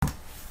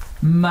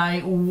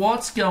Mate,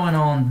 what's going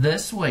on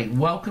this week?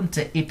 Welcome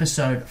to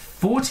episode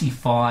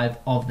 45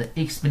 of the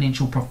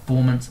Exponential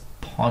Performance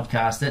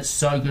Podcast. It's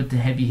so good to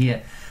have you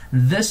here.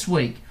 This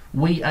week,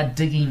 we are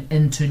digging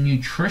into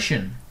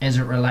nutrition as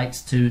it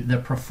relates to the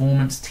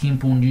Performance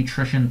Temple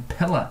Nutrition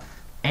pillar.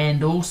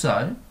 And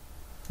also,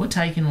 we're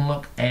taking a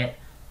look at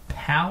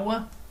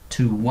power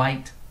to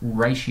weight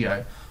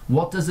ratio.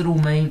 What does it all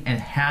mean and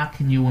how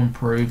can you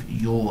improve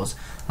yours?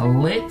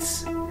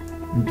 Let's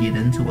get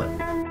into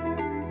it.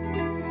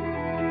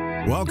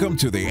 Welcome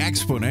to the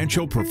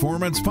Exponential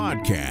Performance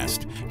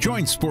Podcast.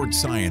 Join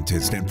sports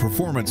scientist and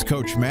performance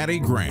coach Matty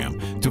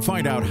Graham to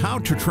find out how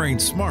to train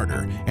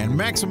smarter and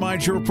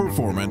maximize your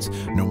performance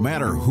no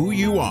matter who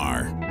you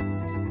are.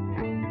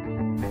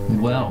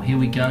 Well, here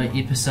we go,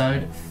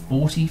 episode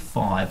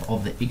 45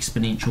 of the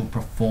Exponential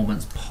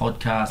Performance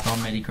Podcast.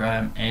 I'm Matty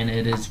Graham and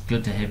it is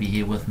good to have you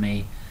here with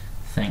me.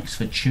 Thanks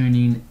for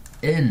tuning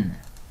in.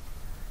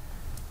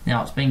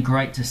 Now, it's been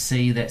great to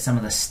see that some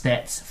of the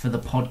stats for the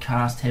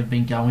podcast have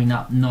been going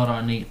up, not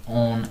only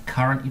on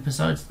current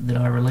episodes that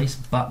I release,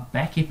 but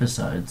back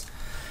episodes.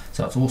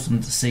 So it's awesome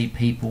to see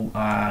people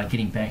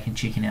getting back and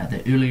checking out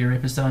the earlier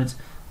episodes.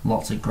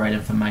 Lots of great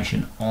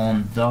information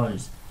on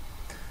those.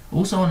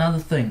 Also, another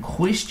thing,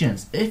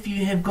 questions. If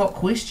you have got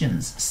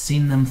questions,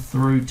 send them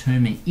through to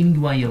me any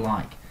way you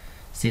like.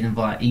 Send them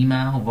via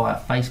email, via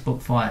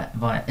Facebook,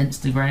 via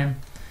Instagram.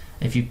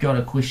 If you've got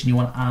a question you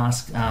want to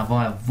ask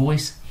via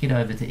voice, head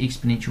over to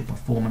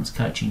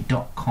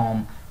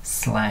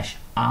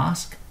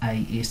exponentialperformancecoaching.com/ask,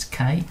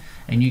 A-S-K,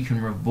 and you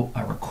can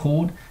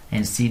record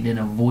and send in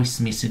a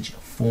voice message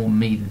for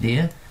me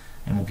there,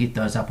 and we'll get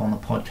those up on the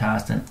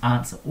podcast and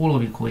answer all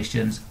of your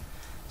questions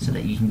so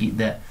that you can get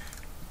the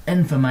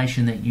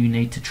information that you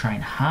need to train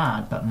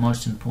hard, but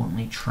most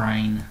importantly,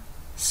 train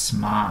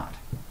smart.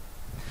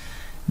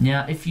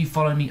 Now, if you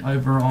follow me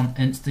over on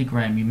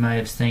Instagram, you may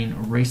have seen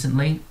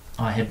recently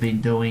I have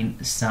been doing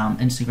some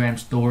Instagram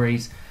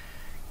stories,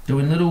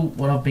 doing little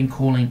what I've been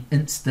calling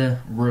Insta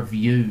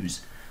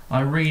reviews.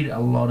 I read a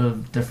lot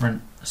of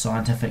different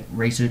scientific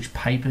research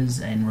papers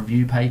and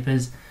review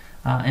papers,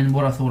 and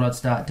what I thought I'd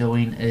start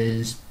doing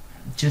is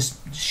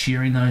just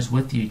sharing those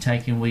with you,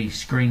 taking wee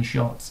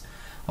screenshots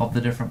of the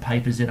different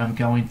papers that I'm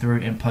going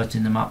through and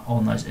posting them up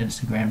on those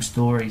Instagram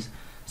stories.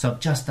 So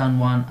I've just done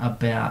one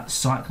about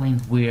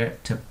cycling, where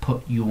to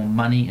put your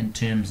money in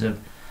terms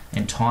of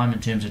and time in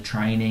terms of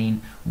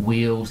training,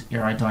 wheels,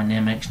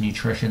 aerodynamics,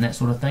 nutrition, that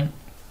sort of thing.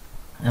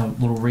 A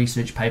little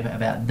research paper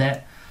about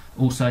that.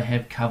 Also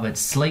have covered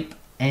sleep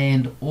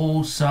and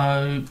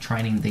also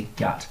training the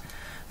gut.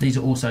 These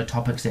are also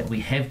topics that we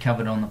have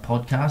covered on the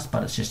podcast,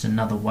 but it's just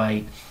another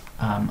way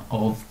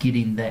of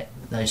getting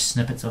those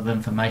snippets of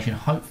information,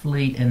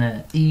 hopefully in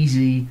an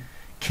easy,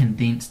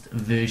 condensed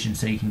version,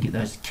 so you can get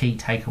those key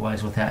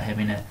takeaways without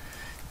having to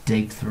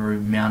dig through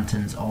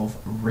mountains of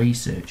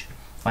research.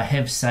 I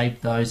have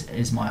saved those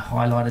as my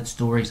highlighted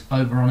stories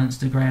over on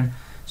Instagram,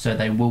 so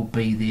they will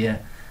be there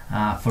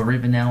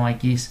forever now, I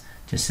guess,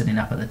 just sitting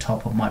up at the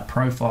top of my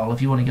profile.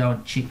 If you want to go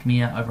and check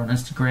me out over on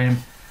Instagram,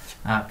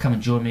 come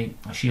and join me.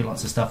 I share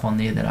lots of stuff on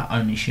there that I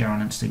only share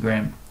on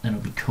Instagram, and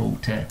it'll be cool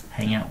to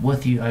hang out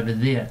with you over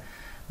there.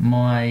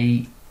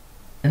 My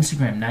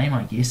Instagram name,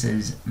 I guess,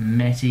 is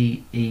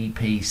Matty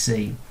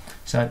EPC,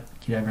 so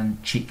get over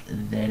and check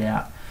that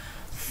out.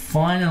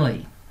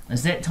 Finally,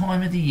 it's that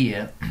time of the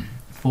year,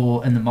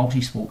 in the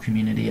multi-sport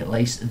community at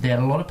least, that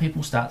a lot of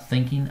people start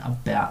thinking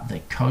about the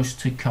coast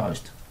to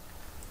coast,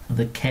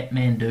 the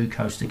Kathmandu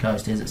coast to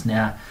coast as it's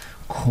now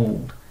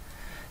called.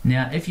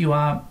 Now, if you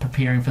are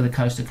preparing for the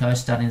coast to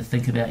coast, starting to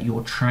think about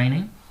your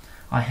training,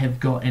 I have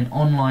got an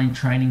online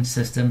training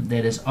system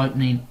that is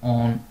opening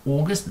on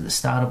August, at the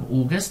start of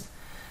August,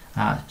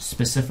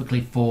 specifically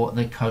for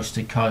the coast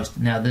to coast.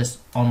 Now, this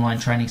online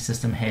training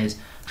system has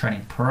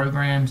training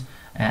programs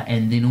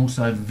and then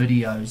also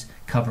videos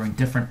covering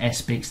different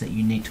aspects that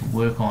you need to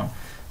work on.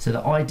 So the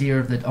idea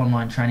of the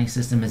online training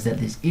system is that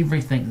there's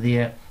everything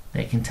there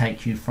that can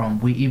take you from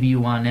wherever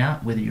you are now,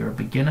 whether you're a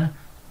beginner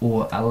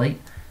or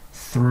elite,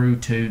 through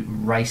to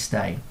race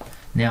day.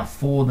 Now,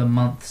 for the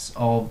months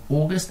of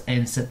August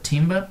and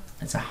September,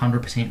 it's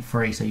 100%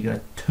 free, so you got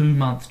a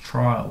 2-month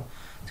trial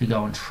to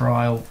go and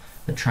trial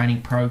the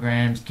training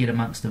programs, get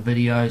amongst the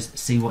videos,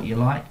 see what you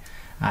like,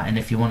 and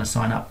if you want to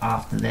sign up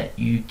after that,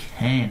 you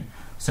can.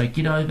 So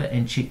get over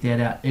and check that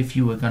out if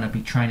you are going to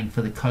be training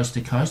for the coast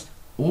to coast,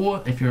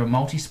 or if you're a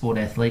multi-sport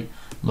athlete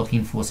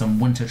looking for some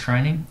winter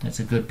training. It's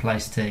a good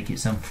place to get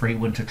some free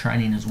winter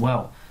training as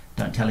well.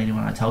 Don't tell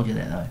anyone I told you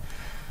that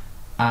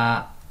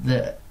though.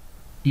 The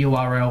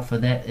URL for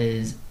that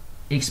is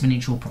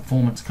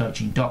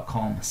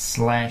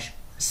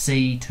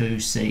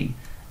exponentialperformancecoaching.com/C2C,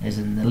 as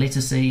in the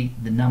letter C,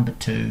 the number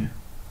 2,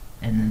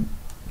 and then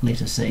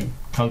letter C,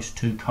 coast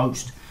to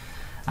coast.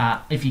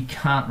 If you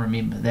can't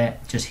remember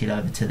that, just head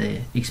over to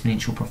the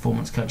Exponential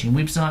Performance Coaching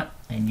website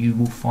and you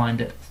will find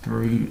it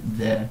through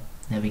the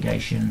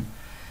navigation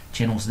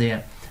channels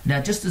there. Now,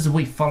 just as a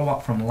wee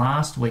follow-up from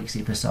last week's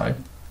episode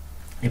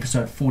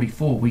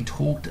 44, we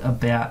talked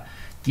about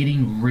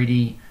getting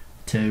ready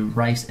to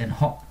race in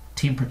hot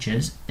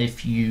temperatures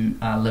if you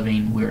are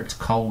living where it's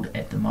cold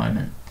at the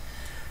moment.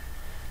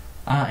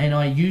 And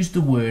I used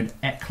the word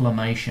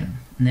acclimation.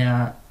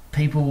 Now,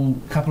 a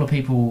couple of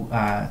people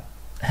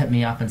hit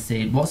me up and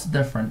said, what's the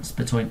difference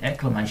between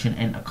acclimation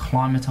and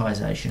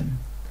acclimatization?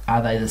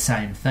 Are they the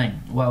same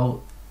thing?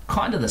 Well,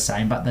 kind of the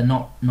same, but they're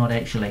not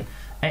actually.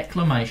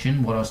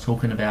 Acclimation, what I was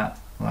talking about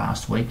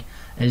last week,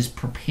 is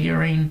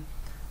preparing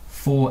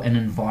for an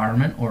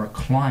environment or a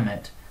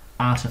climate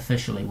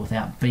artificially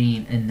without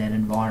being in that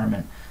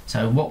environment.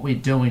 So what we're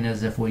doing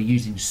is, if we're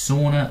using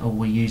sauna, or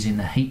we're using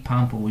the heat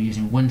pump, or we're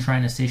using wind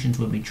trainer sessions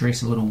where we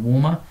dress a little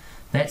warmer,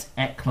 that's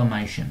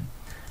acclimation.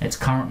 It's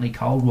currently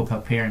cold, we're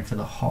preparing for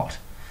the hot.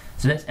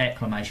 So that's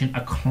acclimation.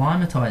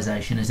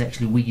 Acclimatization is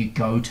actually where you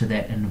go to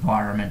that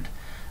environment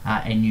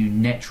and you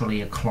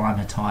naturally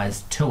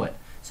acclimatize to it,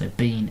 so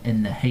being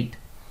in the heat.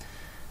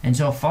 And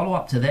so a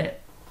follow-up to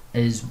that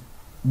is,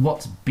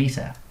 what's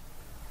better?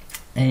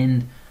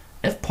 And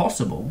if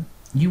possible,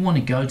 you want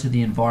to go to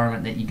the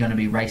environment that you're going to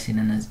be racing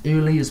in as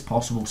early as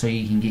possible so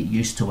you can get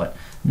used to it.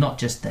 Not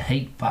just the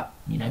heat, but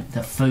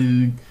the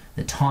food,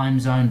 the time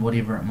zone,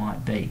 whatever it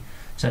might be.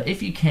 So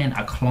if you can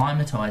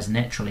acclimatize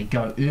naturally,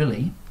 go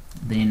early,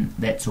 then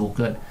that's all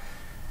good.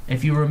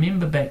 If you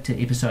remember back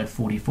to episode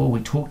 44,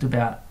 we talked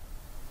about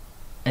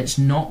it's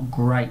not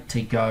great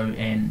to go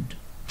and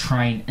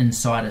train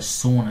inside a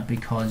sauna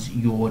because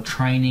your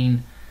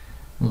training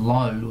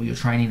load or your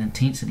training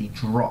intensity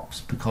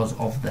drops because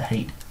of the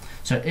heat.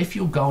 So if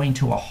you're going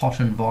to a hot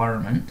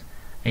environment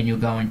and you're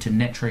going to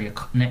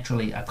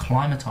naturally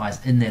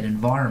acclimatize in that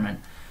environment,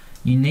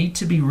 you need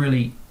to be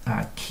really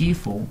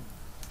careful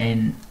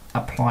and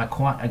apply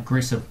quite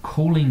aggressive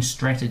cooling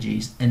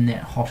strategies in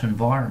that hot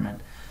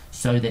environment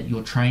so that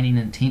your training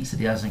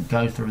intensity doesn't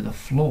go through the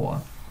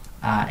floor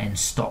and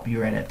stop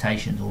your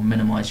adaptations or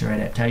minimize your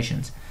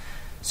adaptations.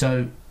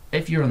 So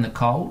if you're in the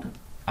cold,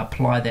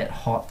 apply that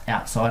hot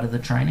outside of the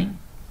training,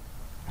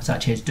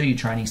 such as do your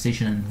training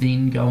session and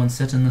then go and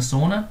sit in the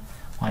sauna,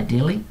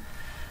 ideally.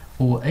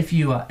 Or if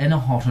you are in a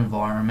hot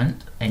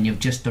environment and you've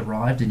just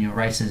arrived in your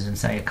races in,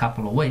 say, a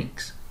couple of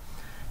weeks,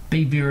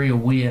 be very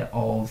aware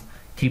of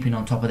keeping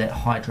on top of that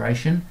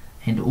hydration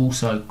and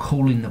also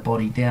cooling the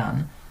body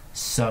down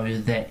so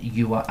that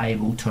you are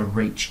able to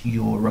reach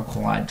your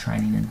required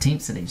training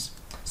intensities.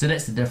 So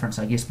that's the difference,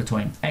 I guess,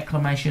 between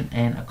acclimation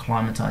and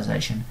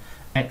acclimatization.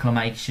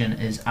 Acclimation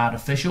is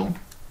artificial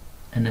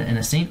in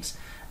a sense,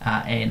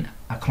 and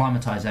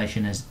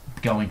acclimatization is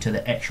going to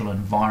the actual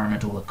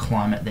environment or the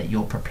climate that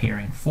you're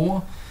preparing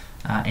for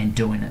and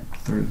doing it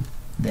through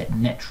that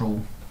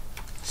natural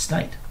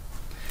state.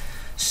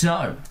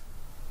 So,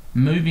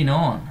 moving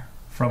on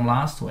from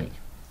last week,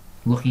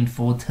 looking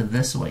forward to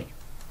this week,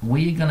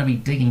 we're going to be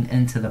digging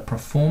into the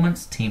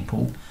Performance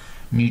Temple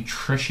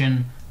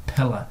nutrition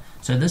pillar.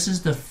 So this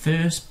is the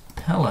first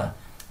pillar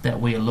that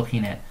we are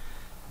looking at.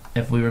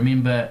 If we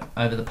remember,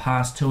 over the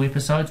past 2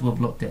 episodes, we've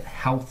looked at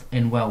health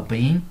and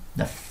well-being,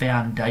 the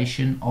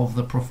foundation of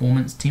the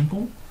Performance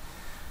Temple.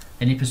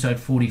 In episode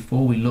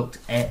 44, we looked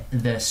at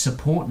the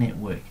support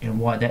network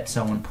and why that's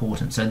so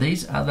important. So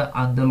these are the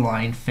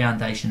underlying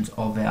foundations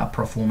of our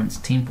Performance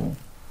Temple.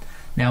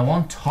 Now,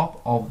 on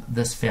top of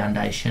this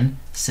foundation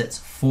sits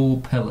 4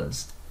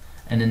 pillars,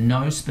 and in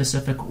no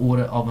specific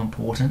order of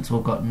importance.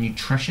 We've got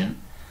nutrition,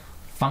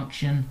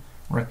 function,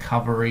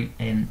 recovery,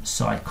 and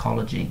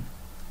psychology.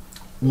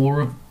 All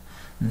of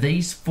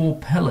these 4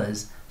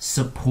 pillars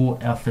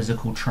support our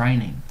physical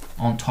training.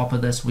 On top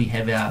of this, we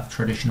have our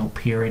traditional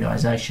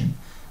periodization,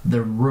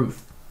 the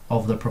roof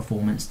of the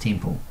Performance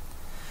Temple.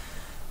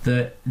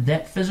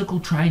 That physical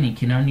training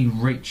can only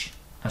reach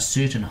a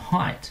certain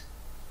height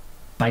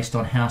based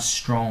on how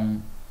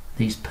strong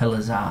these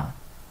pillars are.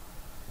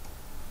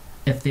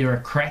 If there are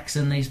cracks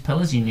in these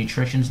pillars, your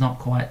nutrition's not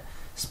quite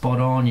spot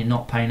on, you're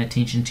not paying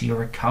attention to your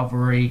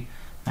recovery,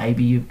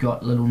 maybe you've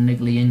got little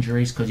niggly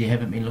injuries because you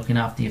haven't been looking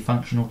after your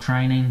functional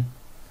training,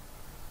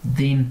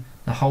 then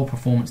the whole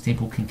Performance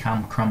Temple can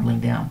come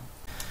crumbling down.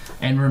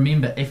 And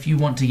remember, if you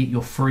want to get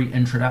your free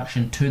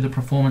introduction to the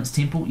Performance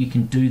Temple, you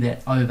can do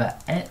that over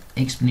at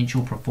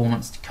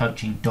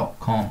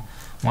exponentialperformancecoaching.com.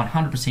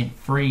 100%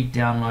 free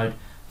download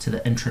to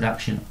the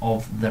introduction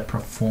of the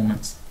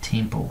Performance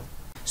Temple.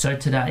 So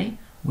today,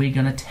 we're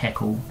going to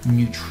tackle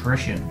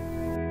nutrition.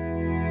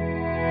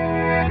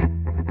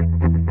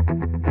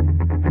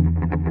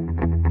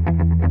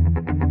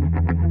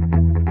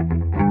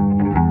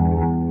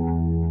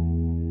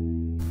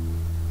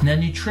 Now,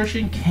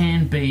 nutrition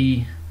can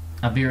be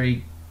a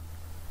very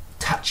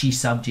touchy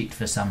subject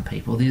for some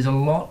people. There's a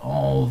lot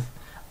of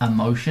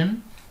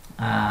emotion,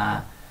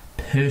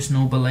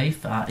 personal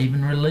belief,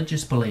 even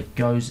religious belief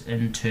goes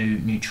into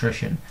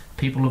nutrition.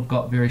 People have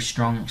got very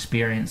strong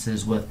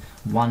experiences with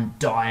one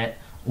diet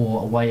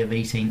or a way of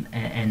eating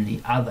and the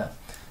other.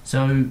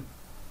 So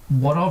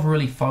what I've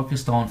really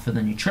focused on for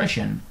the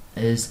nutrition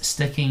is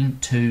sticking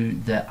to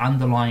the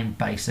underlying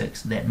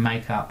basics that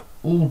make up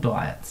all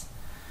diets.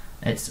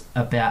 It's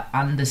about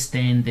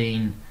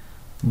understanding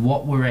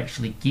what we're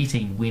actually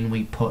getting when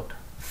we put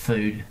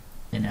food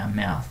in our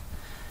mouth.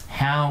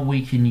 how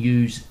we can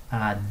use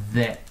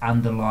that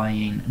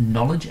underlying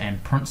knowledge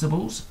and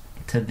principles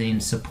to then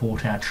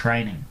support our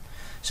training.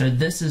 So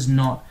this is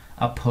not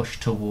a push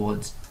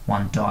towards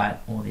one diet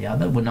or the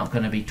other. We're not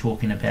going to be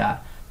talking about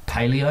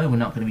paleo, we're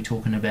not going to be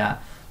talking about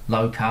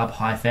low carb,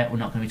 high fat, we're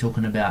not going to be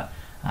talking about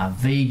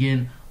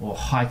vegan or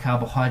high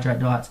carbohydrate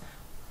diets.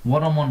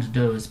 What I want to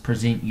do is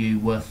present you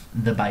with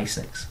the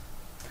basics.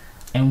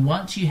 And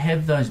once you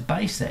have those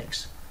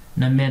basics,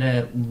 no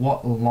matter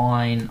what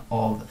line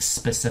of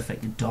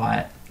specific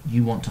diet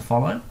you want to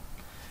follow,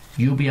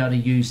 you'll be able to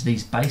use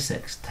these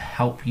basics to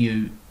help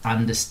you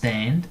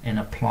understand and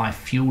apply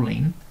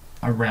fueling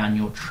around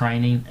your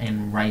training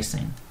and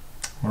racing.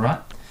 Alright,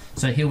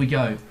 so here we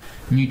go.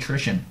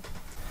 Nutrition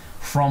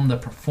from the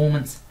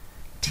Performance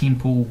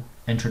Temple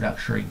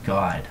Introductory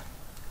Guide.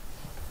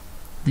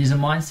 There's a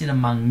mindset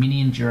among many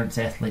endurance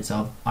athletes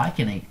of, I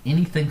can eat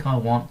anything I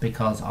want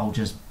because I'll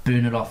just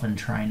burn it off in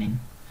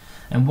training.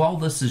 And while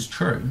this is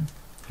true,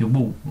 you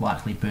will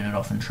likely burn it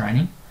off in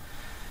training.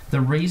 The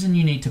reason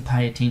you need to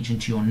pay attention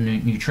to your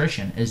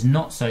nutrition is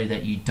not so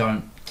that you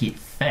don't get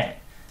fat.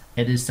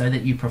 It is so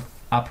that you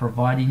are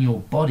providing your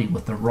body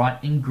with the right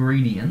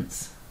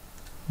ingredients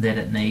that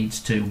it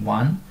needs to,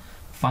 1,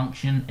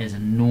 function as a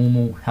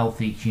normal,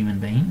 healthy human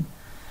being.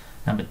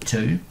 Number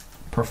 2,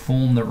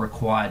 perform the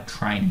required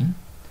training.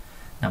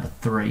 Number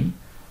 3,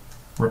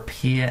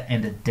 repair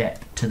and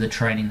adapt to the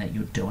training that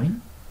you're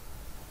doing.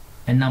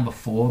 And number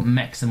 4,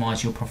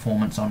 maximize your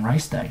performance on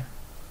race day.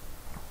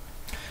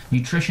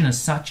 Nutrition is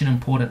such an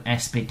important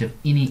aspect of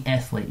any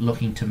athlete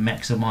looking to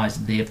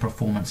maximize their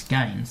performance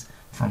gains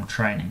from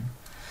training.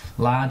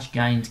 Large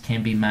gains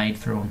can be made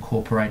through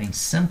incorporating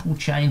simple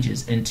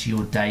changes into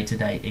your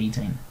day-to-day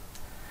eating.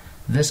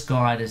 This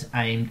guide is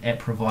aimed at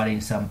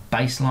providing some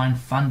baseline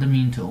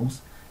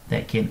fundamentals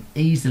that can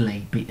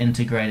easily be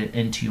integrated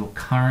into your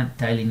current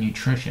daily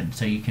nutrition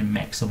so you can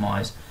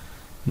maximize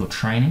your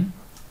training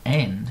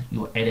and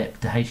your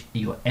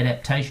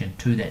adaptation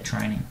to that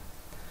training.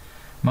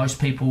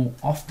 Most people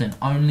often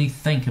only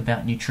think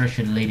about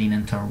nutrition leading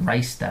into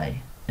race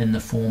day in the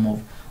form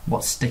of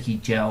what sticky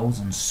gels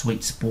and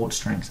sweet sports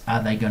drinks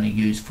are they going to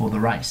use for the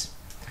race.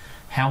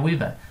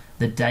 However,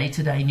 the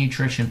day-to-day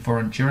nutrition for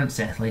endurance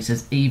athletes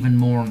is even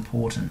more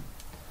important.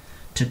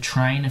 To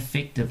train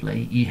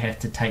effectively, you have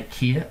to take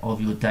care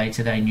of your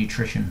day-to-day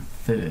nutrition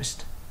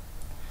first.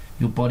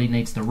 Your body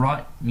needs the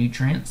right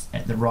nutrients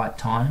at the right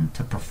time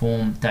to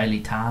perform daily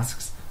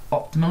tasks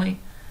optimally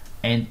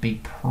and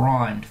be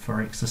primed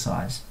for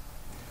exercise.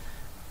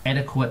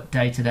 Adequate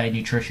day-to-day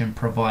nutrition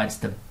provides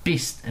the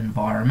best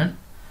environment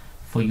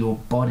for your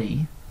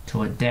body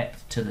to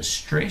adapt to the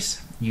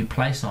stress you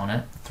place on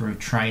it through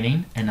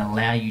training and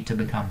allow you to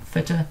become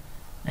fitter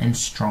and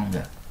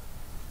stronger.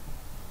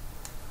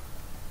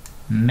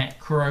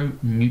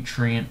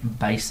 Macronutrient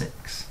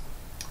basics.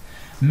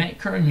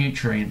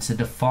 Macronutrients are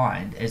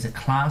defined as a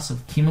class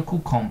of chemical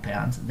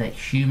compounds that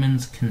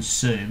humans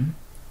consume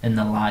in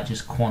the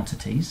largest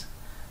quantities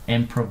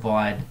and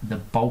provide the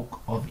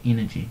bulk of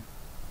energy.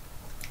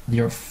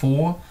 There are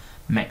 4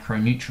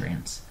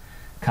 macronutrients: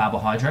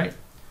 carbohydrate,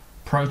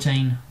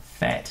 protein,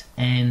 fat,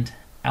 and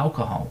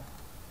alcohol.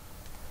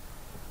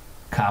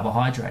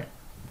 Carbohydrate.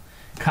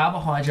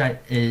 Carbohydrate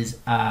is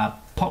a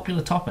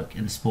popular topic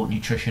in sport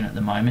nutrition at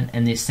the moment,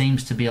 and there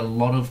seems to be a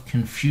lot of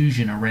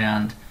confusion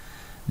around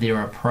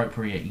their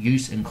appropriate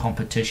use in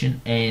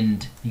competition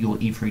and your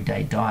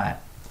everyday diet.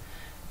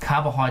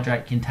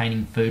 Carbohydrate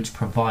containing foods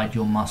provide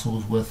your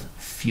muscles with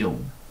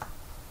fuel.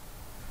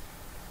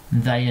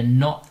 They are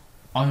not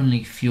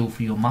only fuel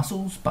for your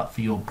muscles, but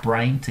for your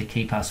brain to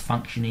keep us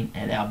functioning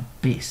at our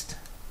best.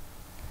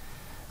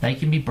 They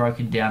can be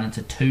broken down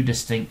into 2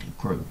 distinct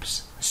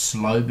groups: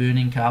 slow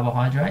burning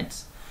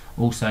carbohydrates,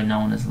 also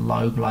known as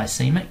low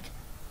glycemic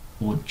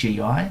or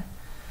GI,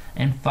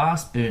 and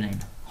fast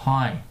burning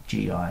high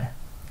GI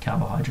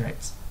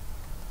carbohydrates.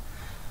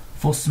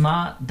 For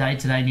smart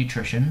day-to-day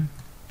nutrition,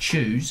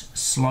 choose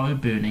slow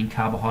burning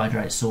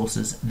carbohydrate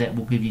sources that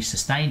will give you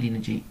sustained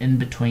energy in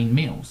between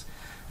meals.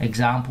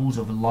 Examples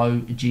of low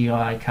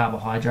GI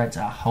carbohydrates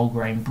are whole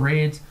grain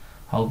breads,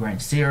 whole grain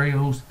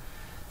cereals,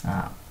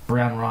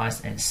 brown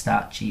rice, and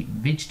starchy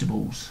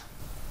vegetables.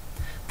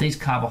 These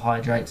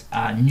carbohydrates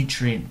are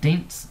nutrient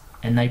dense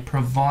and they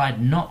provide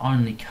not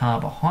only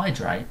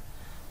carbohydrate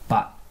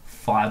but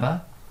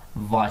fiber,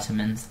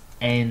 vitamins,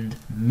 and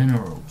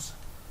minerals.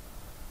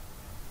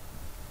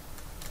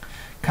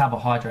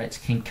 Carbohydrates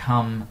can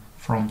come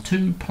from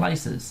 2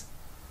 places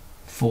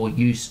for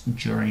use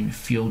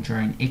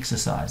during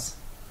exercise: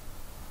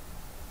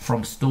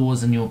 from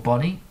stores in your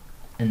body,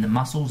 in the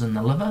muscles and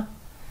the liver,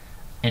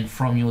 and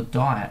from your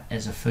diet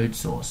as a food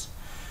source.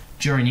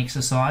 During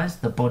exercise,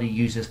 the body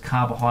uses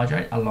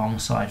carbohydrate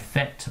alongside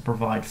fat to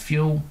provide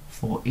fuel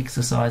for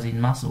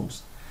exercising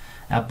muscles.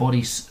 Our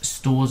body's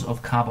stores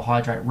of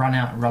carbohydrate run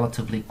out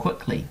relatively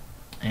quickly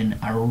in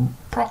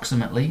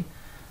approximately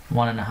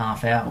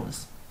 1.5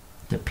 hours,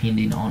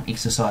 depending on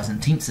exercise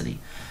intensity,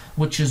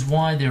 which is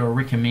why there are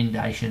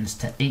recommendations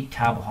to eat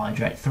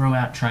carbohydrate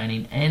throughout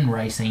training and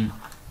racing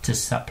to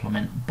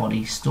supplement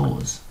body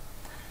stores.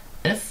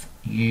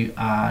 you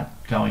are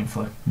going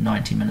for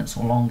 90 minutes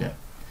or longer.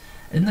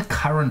 In the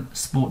current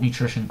sport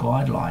nutrition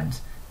guidelines,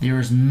 there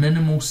is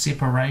minimal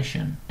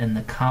separation in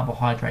the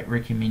carbohydrate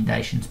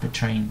recommendations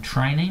between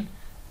training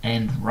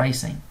and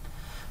racing.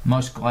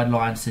 Most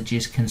guidelines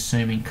suggest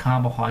consuming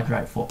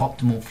carbohydrate for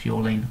optimal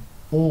fueling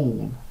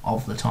all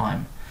of the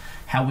time.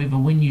 However,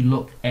 when you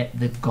look at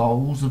the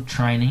goals of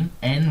training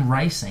and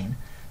racing,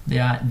 they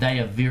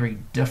are very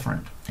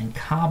different, and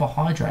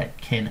carbohydrate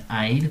can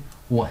aid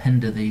or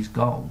hinder these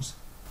goals.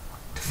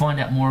 To find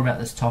out more about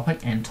this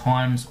topic and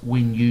times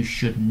when you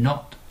should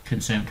not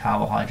consume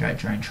carbohydrate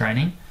during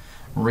training,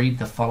 read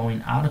the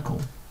following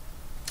article.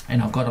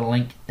 And I've got a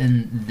link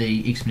in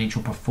the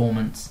Exponential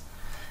Performance,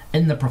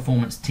 in the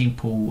Performance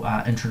Temple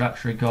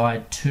introductory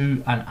guide,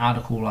 to an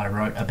article I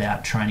wrote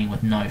about training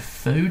with no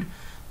food,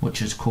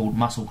 which is called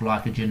Muscle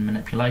Glycogen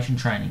Manipulation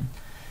Training.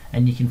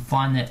 And you can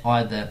find that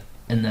either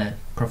in the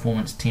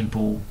Performance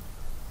Temple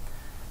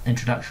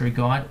introductory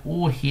guide,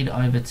 or head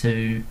over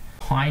to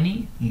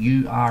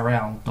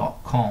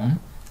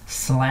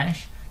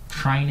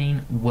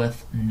tinyurl.com/training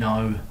with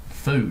no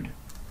food,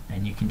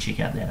 and you can check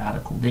out that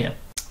article there.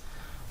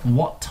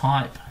 What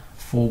type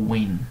for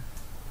when?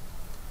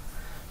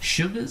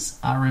 Sugars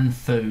are in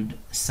food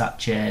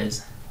such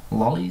as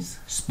lollies,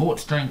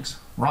 sports drinks,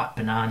 ripe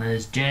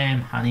bananas,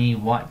 jam, honey,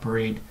 white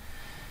bread,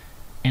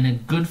 and are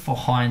good for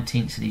high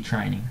intensity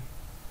training,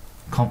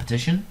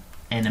 competition,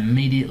 and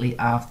immediately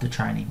after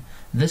training.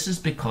 This is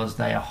because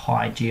they are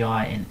high GI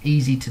and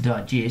easy to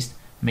digest,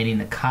 meaning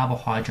the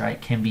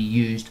carbohydrate can be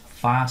used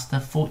faster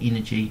for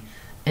energy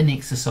in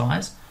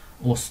exercise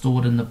or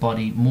stored in the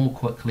body more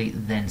quickly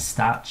than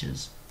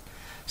starches.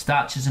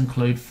 Starches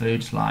include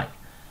foods like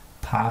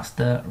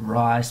pasta,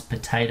 rice,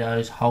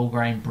 potatoes, whole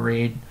grain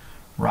bread,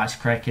 rice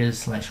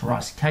crackers /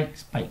 rice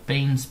cakes, baked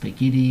beans,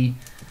 spaghetti,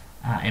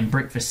 and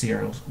breakfast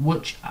cereals,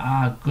 which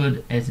are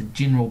good as a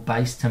general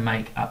base to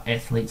make up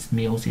athletes'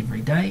 meals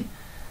every day.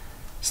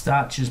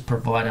 Starches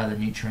provide other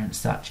nutrients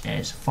such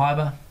as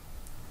fiber,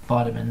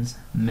 vitamins,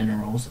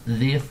 minerals,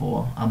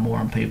 therefore are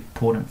more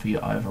important for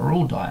your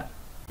overall diet.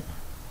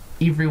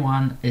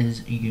 Everyone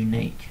is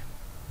unique.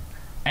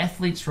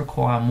 Athletes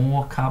require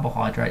more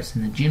carbohydrates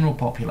than the general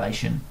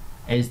population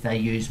as they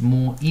use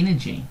more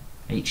energy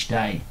each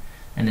day,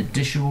 and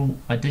additional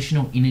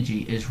energy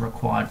is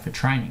required for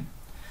training.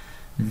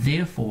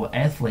 Therefore,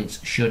 athletes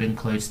should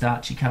include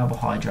starchy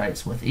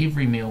carbohydrates with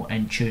every meal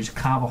and choose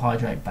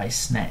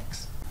carbohydrate-based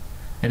snacks.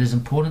 It is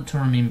important to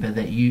remember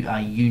that you are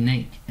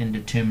unique in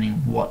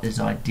determining what is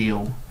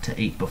ideal to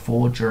eat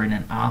before, during,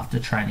 and after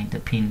training,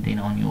 depending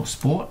on your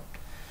sport,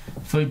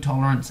 food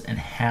tolerance, and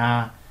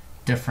how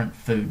different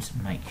foods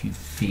make you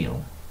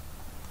feel.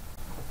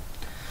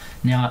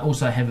 Now, I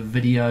also have a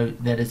video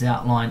that is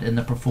outlined in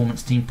the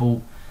Performance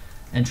Temple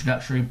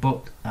introductory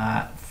book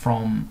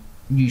from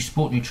new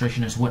sport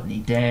nutritionist Whitney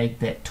Dagg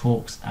that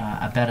talks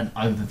about an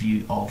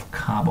overview of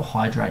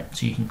carbohydrate,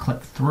 so you can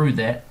click through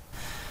that.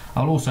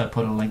 I'll also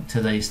put a link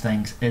to these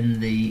things in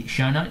the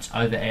show notes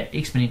over at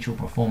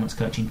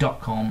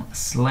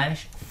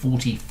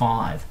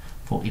exponentialperformancecoaching.com/45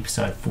 for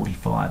episode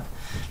 45.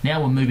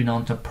 Now we're moving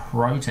on to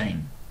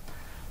protein.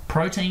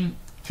 Protein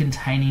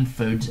containing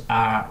foods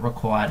are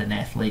required in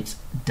athletes'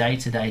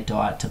 day-to-day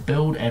diet to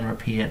build and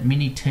repair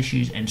many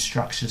tissues and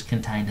structures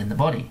contained in the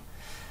body.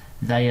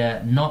 They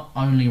are not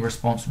only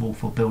responsible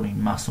for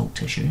building muscle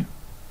tissue,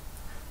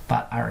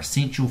 but are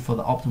essential for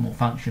the optimal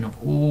function of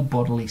all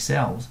bodily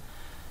cells.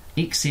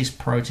 Excess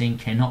protein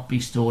cannot be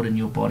stored in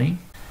your body.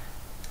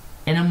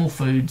 Animal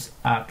foods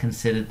are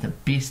considered the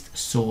best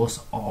source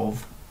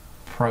of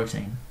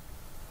protein,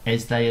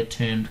 as they are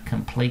termed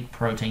complete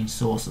protein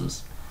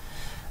sources.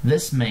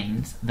 This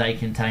means they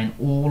contain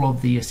all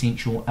of the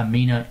essential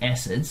amino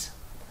acids,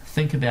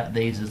 think about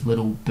these as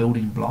little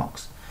building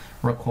blocks,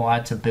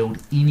 required to build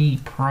any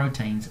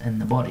proteins in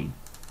the body.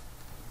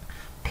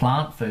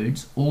 Plant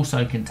foods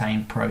also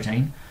contain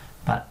protein,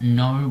 but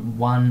no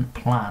one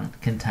plant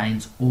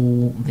contains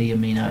all the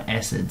amino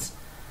acids,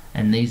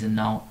 and these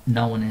are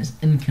known as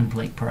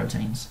incomplete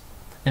proteins.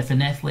 If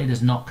an athlete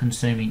is not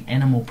consuming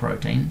animal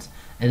proteins,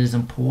 it is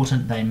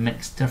important they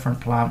mix different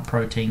plant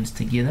proteins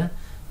together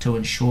to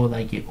ensure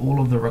they get all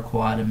of the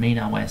required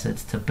amino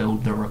acids to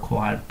build the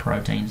required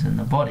proteins in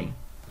the body.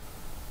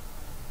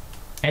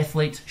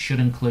 Athletes should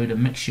include a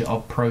mixture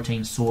of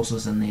protein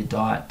sources in their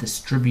diet,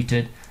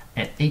 distributed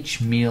at each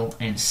meal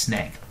and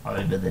snack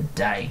over the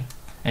day.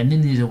 And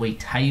then there's a wee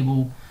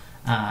table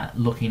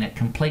looking at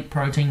complete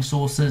protein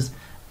sources,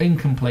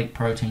 incomplete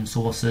protein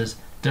sources,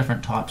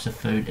 different types of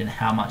food, and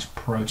how much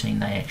protein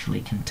they actually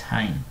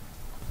contain.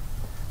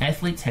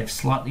 Athletes have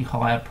slightly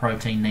higher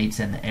protein needs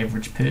than the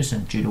average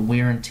person due to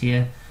wear and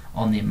tear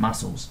on their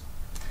muscles.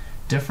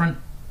 Different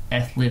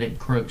athletic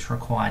groups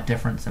require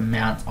different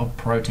amounts of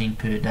protein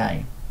per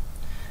day.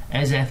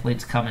 As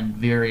athletes come in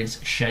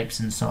various shapes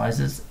and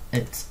sizes,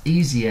 it's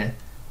easier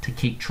to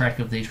keep track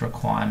of these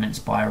requirements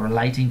by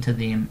relating to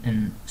them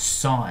in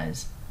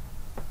size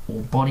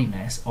or body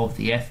mass of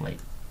the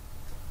athlete.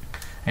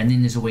 And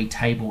then there's a wee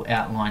table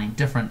outlining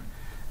different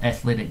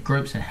athletic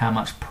groups and how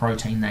much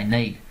protein they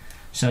need.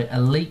 So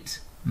elite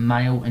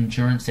male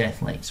endurance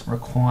athletes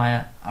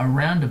require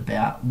around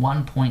about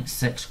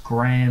 1.6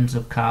 grams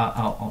of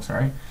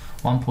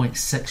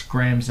 1.6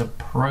 grams of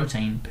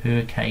protein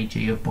per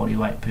kg of body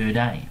weight per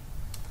day.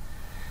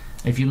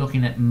 If you're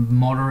looking at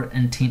moderate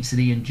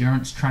intensity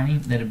endurance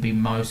training, that'd be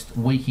most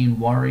weekend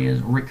warriors,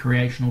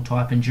 recreational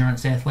type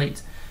endurance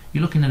athletes,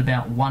 you're looking at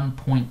about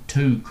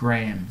 1.2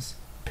 grams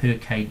per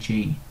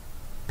kg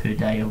per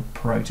day of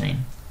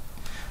protein.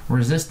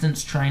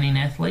 Resistance training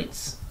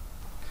athletes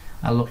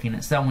are looking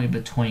at somewhere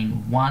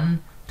between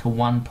 1 to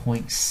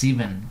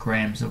 1.7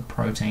 grams of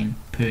protein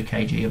per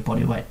kg of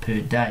body weight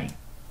per day.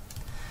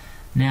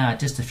 Now,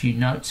 just a few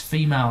notes.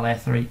 Female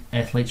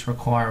athletes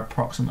require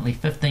approximately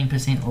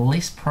 15%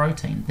 less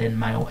protein than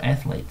male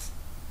athletes.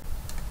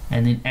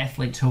 And then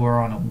athletes who are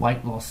on a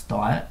weight loss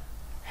diet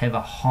have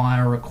a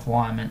higher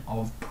requirement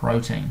of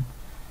protein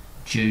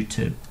due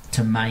to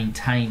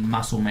maintain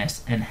muscle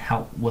mass and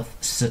help with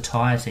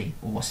satiety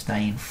or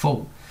staying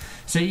full.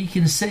 So you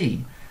can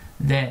see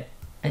that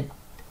it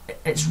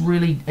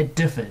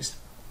differs.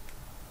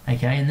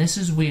 Okay, and this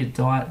is where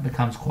diet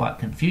becomes quite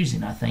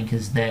confusing, I think,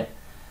 is that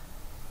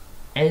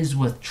as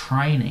with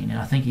training, and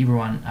I think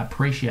everyone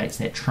appreciates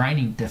that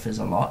training differs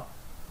a lot,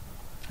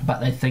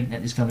 but they think that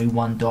there's going to be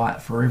one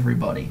diet for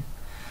everybody.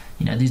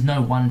 You know, there's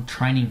no one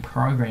training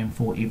program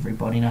for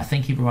everybody, and I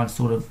think everyone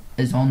sort of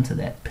is onto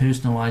that.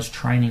 Personalized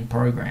training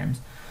programs,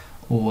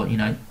 or, you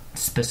know,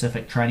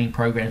 specific training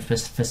programs for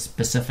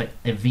specific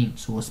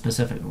events or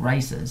specific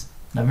races,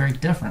 they're very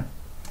different.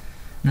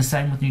 And the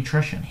same with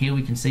nutrition. Here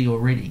we can see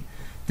already,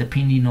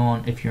 depending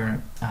on if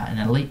you're an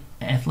elite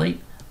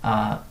athlete,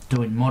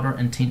 doing moderate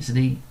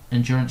intensity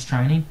endurance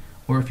training,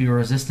 or if you're a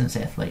resistance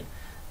athlete,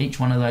 each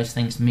one of those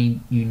things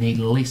mean you need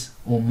less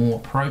or more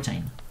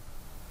protein.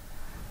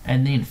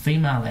 And then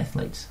female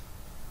athletes,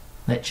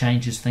 that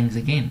changes things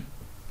again.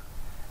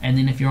 And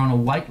then if you're on a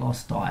weight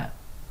loss diet,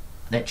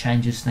 that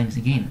changes things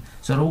again.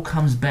 So it all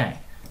comes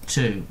back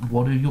to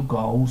what are your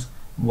goals,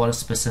 what is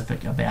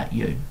specific about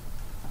you.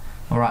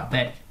 Alright,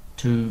 back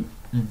to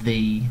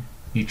the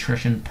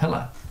nutrition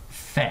pillar,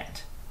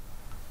 fat.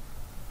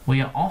 We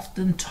are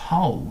often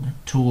told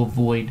to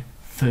avoid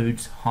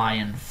foods high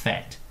in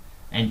fat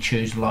and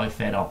choose low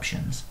fat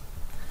options.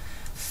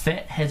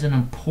 Fat has an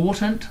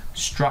important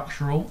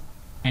structural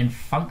and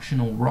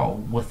functional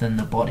role within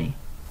the body,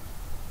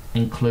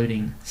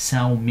 including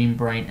cell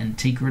membrane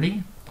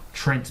integrity,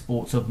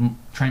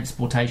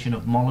 transportation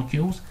of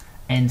molecules,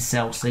 and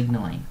cell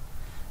signaling.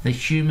 The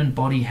human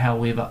body,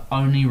 however,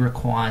 only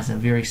requires a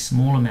very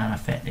small amount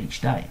of fat each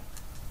day.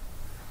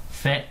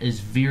 Fat is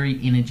very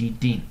energy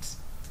dense.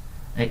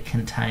 It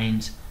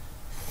contains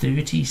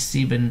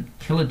 37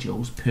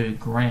 kilojoules per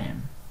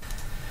gram.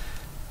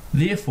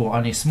 Therefore,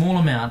 only a small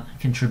amount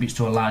contributes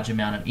to a large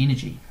amount of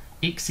energy.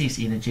 Excess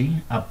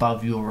energy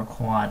above your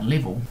required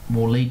level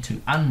will lead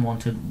to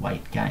unwanted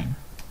weight gain.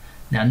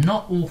 Now,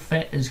 not all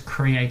fat is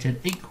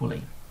created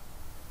equally.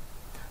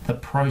 The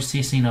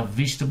processing of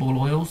vegetable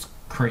oils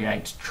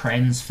creates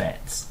trans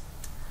fats,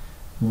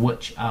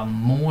 which are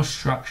more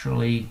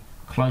structurally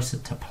closer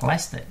to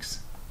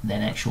plastics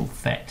than actual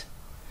fat.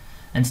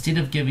 Instead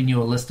of giving you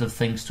a list of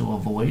things to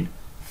avoid,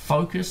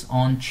 focus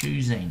on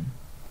choosing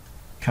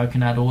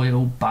coconut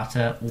oil,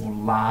 butter, or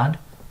lard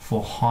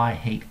for high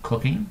heat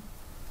cooking.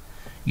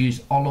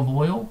 Use olive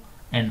oil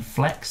and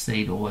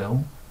flaxseed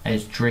oil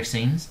as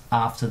dressings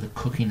after the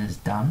cooking is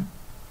done.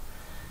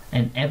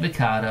 And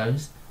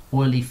avocados,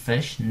 oily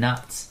fish,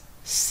 nuts,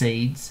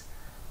 seeds,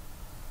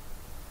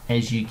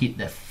 as you get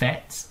the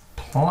fats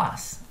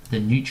plus the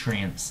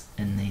nutrients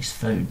in these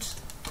foods.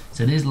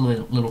 So there's a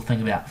little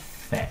thing about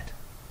fat.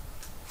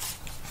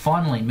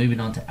 Finally,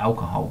 moving on to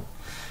alcohol.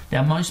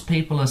 Now, most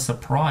people are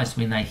surprised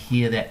when they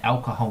hear that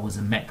alcohol is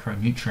a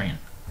macronutrient.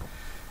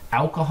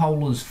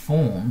 Alcohol is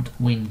formed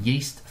when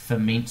yeast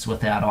ferments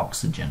without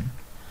oxygen.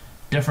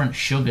 Different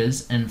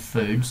sugars in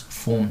foods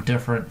form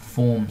different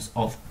forms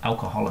of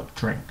alcoholic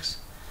drinks.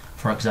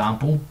 For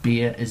example,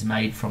 beer is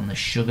made from the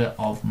sugar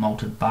of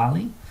malted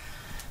barley.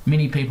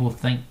 Many people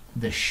think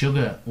the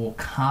sugar or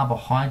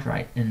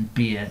carbohydrate in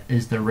beer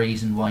is the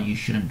reason why you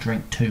shouldn't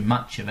drink too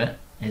much of it,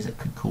 as it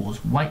could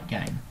cause weight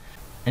gain.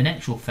 In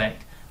actual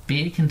fact,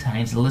 beer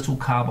contains little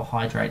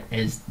carbohydrate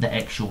as the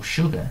actual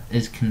sugar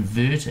is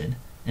converted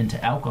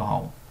into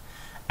alcohol.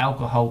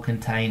 Alcohol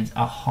contains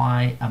a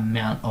high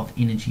amount of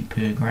energy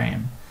per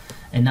gram.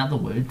 In other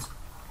words,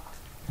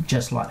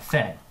 just like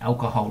fat,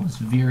 alcohol is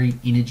very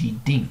energy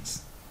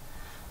dense.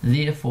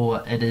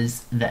 Therefore, it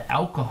is the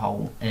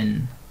alcohol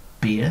in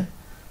beer,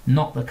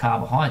 not the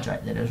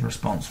carbohydrate, that is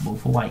responsible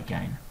for weight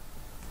gain.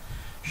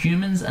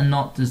 Humans are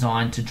not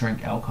designed to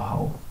drink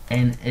alcohol,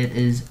 and it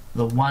is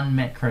the one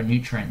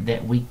macronutrient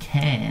that we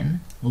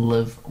can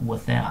live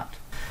without.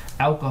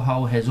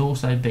 Alcohol has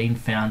also been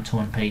found to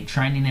impede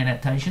training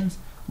adaptations,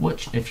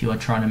 which, if you are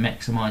trying to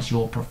maximize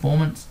your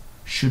performance,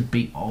 should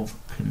be of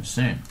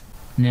concern.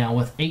 Now,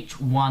 with each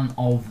one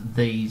of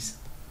these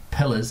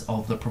pillars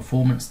of the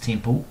performance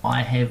temple,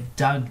 I have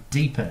dug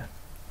deeper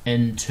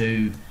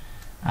into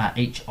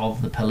each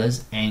of the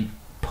pillars and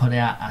put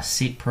out a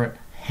separate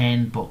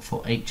handbook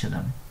for each of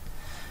them.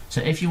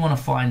 So if you want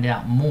to find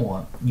out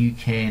more, you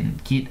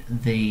can get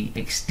the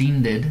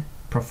extended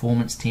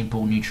Performance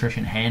Temple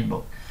Nutrition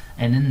Handbook,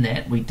 and in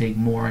that we dig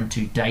more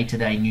into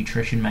day-to-day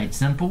nutrition made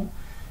simple,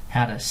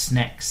 how to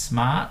snack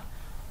smart,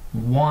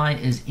 why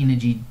is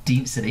energy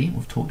density,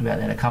 we've talked about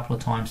that a couple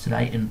of times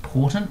today,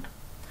 important,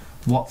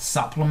 what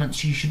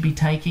supplements you should be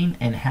taking,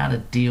 and how to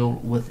deal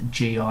with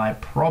GI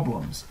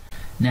problems.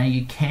 Now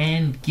you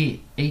can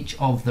get each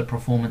of the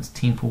Performance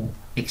Temple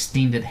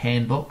extended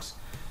handbooks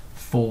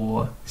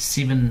for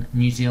 $7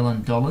 New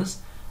Zealand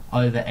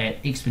over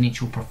at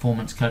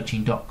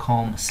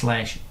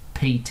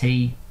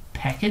exponentialperformancecoaching.com/PT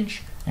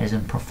package, as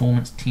in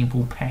Performance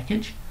Temple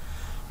package,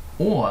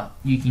 or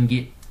you can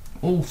get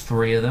all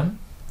three of them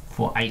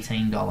for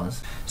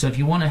 $18. So if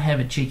you want to have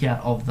a check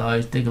out of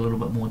those, dig a little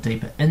bit more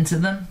deeper into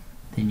them,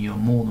 then you're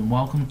more than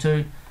welcome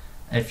to,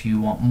 if you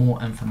want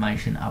more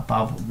information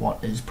above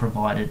what is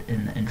provided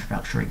in the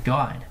introductory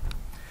guide.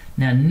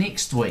 Now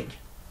next week,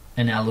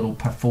 in our little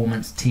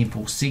Performance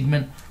Temple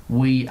segment,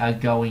 we are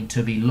going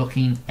to be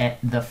looking at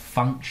the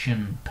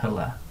function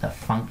pillar,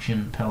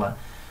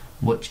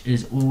 which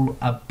is all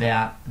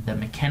about the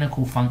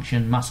mechanical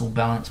function, muscle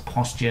balance,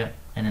 posture,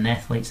 and an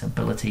athlete's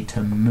ability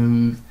to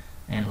move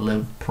and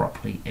live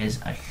properly as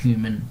a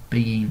human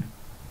being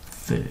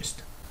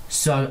first.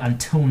 So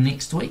until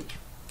next week,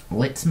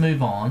 let's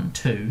move on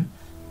to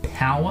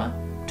power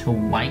to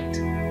weight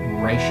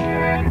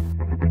ratio.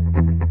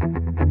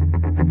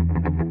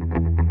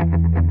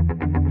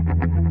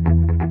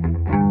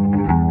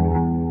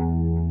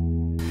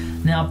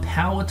 Now,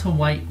 power to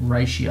weight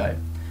ratio.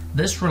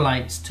 This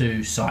relates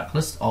to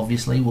cyclists,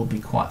 obviously will be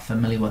quite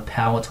familiar with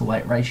power to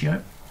weight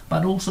ratio,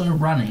 but also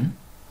running,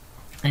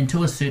 and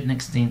to a certain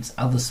extent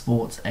other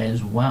sports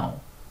as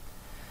well.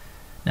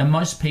 Now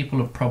most people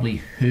have probably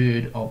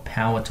heard of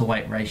power to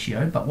weight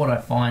ratio, but what I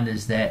find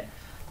is that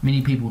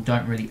many people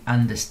don't really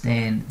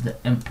understand the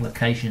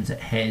implications it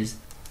has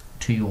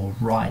to your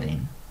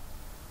riding.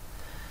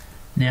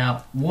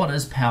 Now, what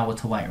is power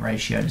to weight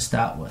ratio to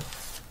start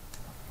with?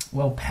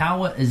 Well,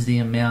 power is the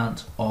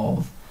amount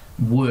of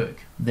work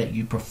that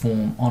you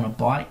perform on a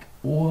bike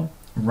or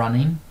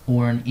running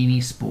or in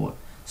any sport.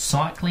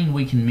 Cycling,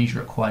 we can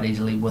measure it quite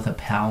easily with a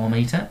power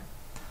meter.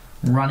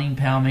 Running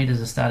power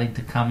meters are starting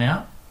to come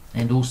out,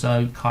 and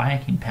also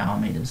kayaking power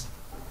meters.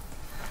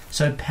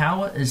 So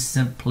power is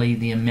simply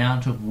the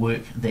amount of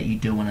work that you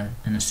do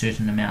in a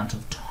certain amount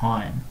of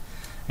time.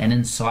 And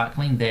in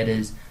cycling, that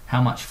is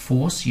how much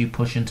force you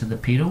push into the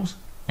pedals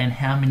and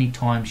how many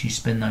times you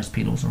spin those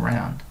pedals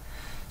around.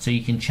 So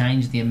you can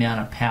change the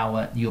amount of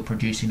power you're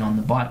producing on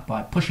the bike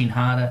by pushing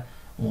harder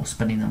or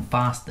spinning them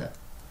faster,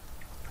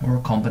 or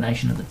a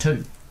combination of the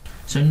two.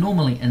 So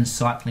normally in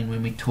cycling,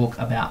 when we talk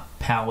about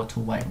power to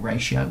weight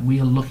ratio, we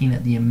are looking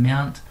at the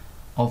amount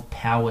of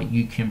power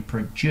you can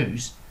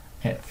produce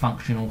at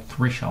functional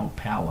threshold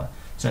power.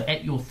 So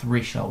at your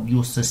threshold,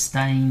 your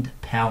sustained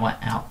power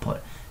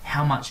output,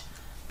 how much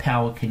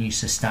power can you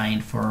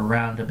sustain for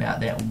around about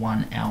that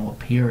 1 hour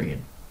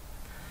period.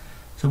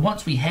 So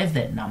once we have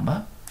that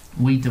number,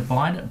 we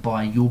divide it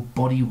by your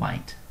body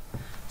weight.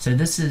 So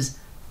this is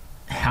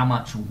how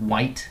much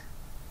weight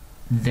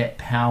that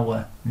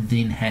power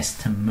then has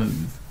to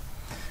move.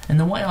 And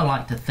the way I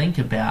like to think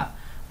about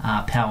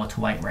power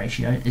to weight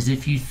ratio is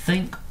if you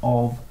think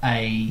of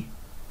a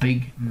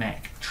Big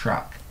Mac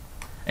truck,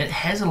 it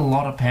has a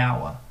lot of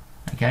power.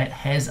 Okay, it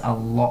has a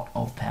lot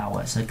of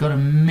power. So it's got a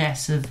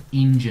massive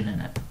engine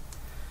in it.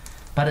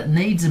 But it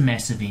needs a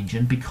massive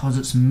engine because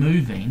it's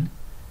moving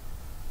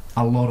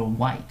a lot of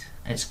weight.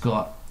 It's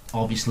got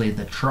obviously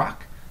the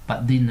truck,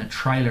 but then the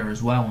trailer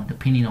as well, and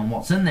depending on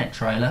what's in that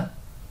trailer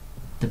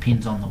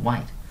depends on the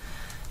weight.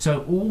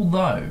 So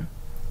although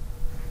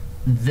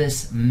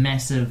this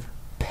massive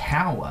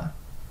power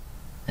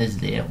is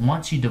there,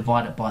 once you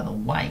divide it by the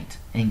weight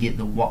and get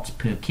the watts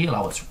per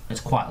kilo,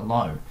 it's quite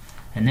low,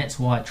 and that's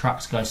why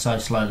trucks go so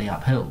slowly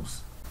up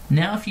hills.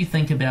 Now if you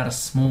think about a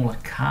smaller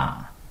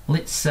car,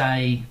 let's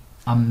say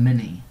a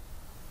Mini,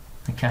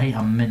 okay,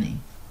 a Mini.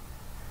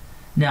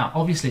 Now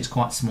obviously it's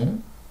quite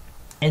small,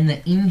 and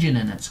the engine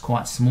in it's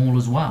quite small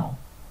as well.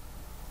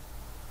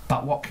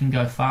 But what can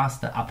go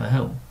faster up a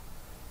hill?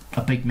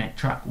 A Big Mac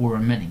truck or a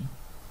Mini,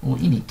 or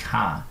any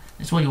car.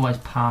 That's why you always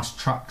pass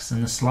trucks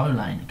in the slow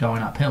lane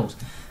going up hills.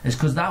 It's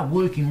because they're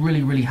working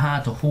really, really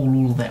hard to haul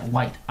all of that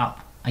weight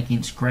up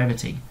against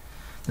gravity.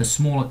 The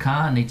smaller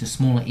car needs a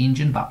smaller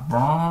engine, but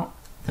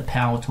the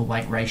power to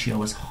weight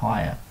ratio is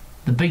higher.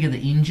 The bigger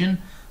the engine,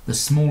 the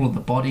smaller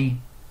the body,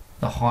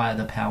 the higher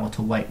the power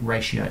to weight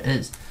ratio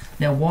is.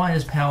 Now, why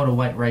is power to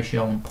weight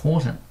ratio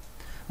important?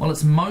 Well,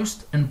 it's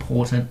most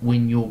important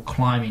when you're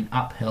climbing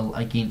uphill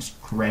against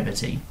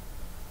gravity.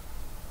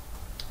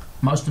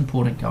 Most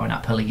important going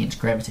uphill against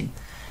gravity.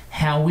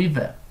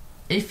 However,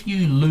 if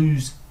you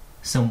lose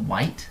some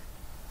weight,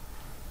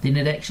 then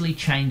it actually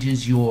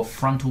changes your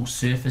frontal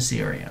surface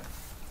area,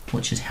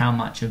 which is how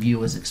much of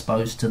you is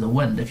exposed to the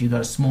wind. If you've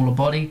got a smaller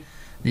body,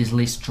 there's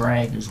less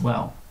drag as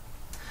well.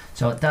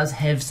 So it does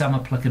have some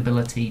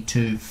applicability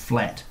to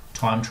flat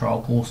time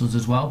trial courses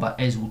as well, but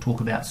as we'll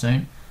talk about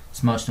soon,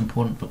 it's most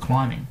important for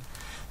climbing.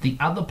 The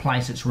other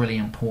place it's really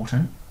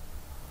important,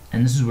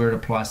 and this is where it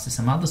applies to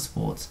some other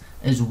sports,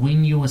 is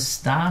when you are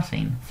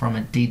starting from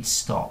a dead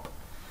stop.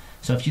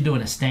 So if you're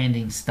doing a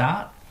standing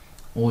start,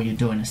 or you're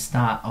doing a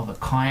start of a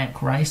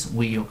kayak race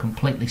where you're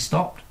completely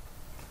stopped,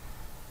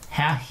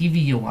 how heavy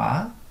you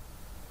are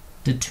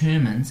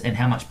determines, and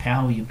how much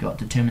power you've got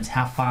determines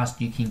how fast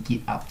you can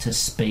get up to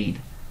speed.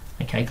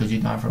 Okay, because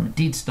you're going from a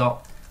dead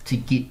stop to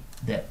get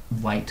that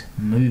weight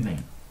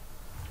moving.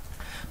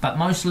 But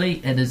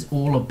mostly it is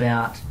all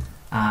about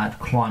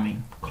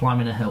climbing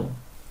a hill.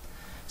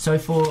 So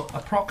for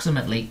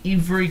approximately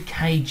every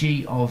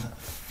kg of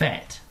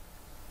fat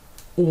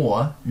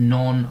or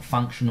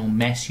non-functional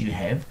mass you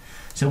have,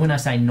 so when I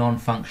say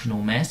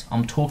non-functional mass,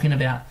 I'm talking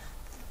about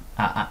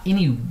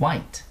any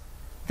weight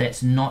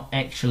that's not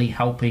actually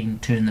helping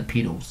turn the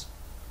pedals.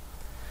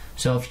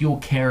 So if you're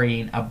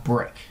carrying a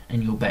brick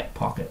in your back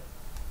pocket,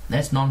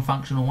 that's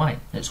non-functional weight.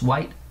 It's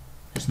weight,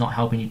 it's not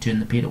helping you turn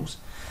the pedals.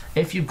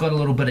 If you've got a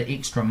little bit of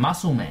extra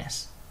muscle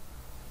mass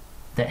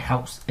that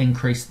helps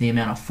increase the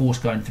amount of force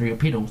going through your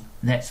pedals,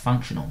 that's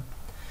functional.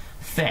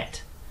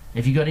 Fat,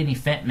 if you've got any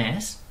fat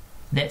mass,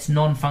 that's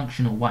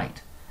non-functional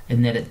weight,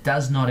 in that it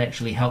does not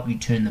actually help you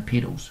turn the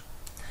pedals.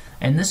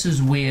 And this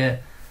is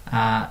where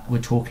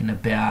we're talking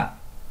about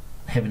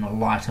having a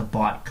lighter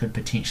bike could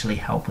potentially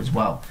help as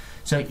well.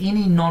 So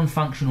any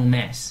non-functional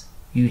mass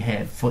you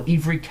have, for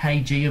every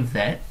kg of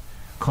that,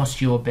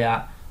 costs you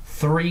about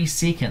 3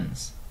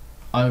 seconds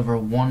over a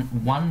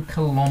 1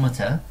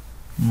 kilometer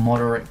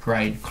moderate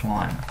grade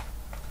climb.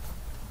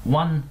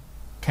 1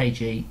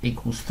 kg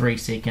equals 3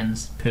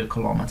 seconds per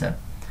kilometer.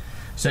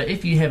 So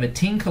if you have a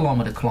 10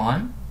 kilometer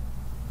climb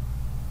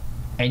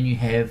and you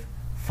have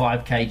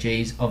 5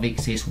 kgs of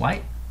excess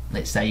weight,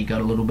 let's say you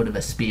got a little bit of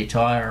a spare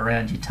tire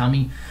around your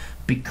tummy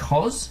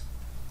because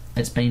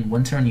it's been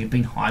winter and you've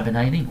been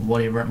hibernating,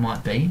 whatever it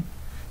might be,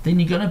 then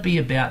you're going to be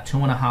about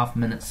 2.5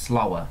 minutes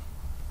slower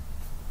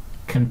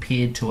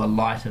compared to a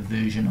lighter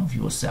version of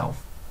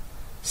yourself.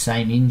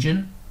 Same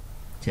engine,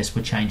 just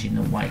we're changing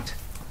the weight.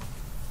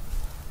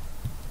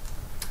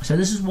 So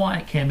this is why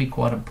it can be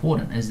quite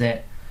important, is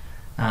that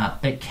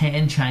it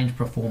can change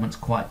performance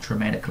quite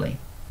dramatically.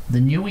 The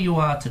newer you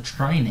are to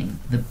training,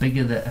 the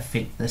bigger the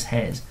effect this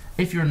has.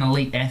 If you're an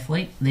elite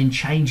athlete, then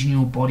changing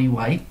your body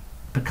weight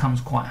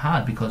becomes quite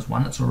hard because,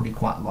 one, it's already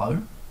quite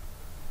low,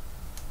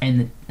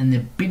 and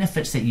the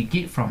benefits that you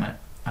get from it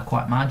are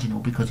quite marginal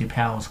because your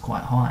power is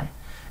quite high.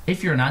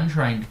 If you're an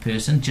untrained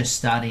person just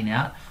starting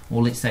out,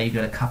 or let's say you've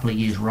got a couple of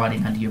years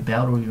riding under your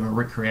belt, or you're a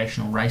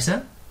recreational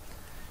racer,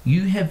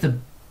 you have the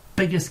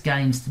biggest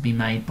gains to be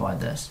made by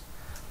this.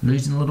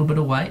 Losing a little bit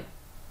of weight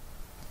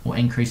or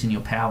increasing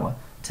your power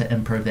to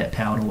improve that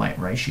power to weight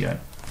ratio.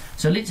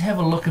 So let's have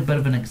a look at a bit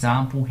of an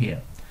example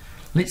here.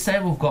 Let's say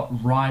we've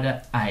got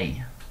rider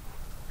A.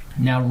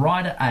 Now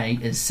rider A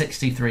is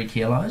 63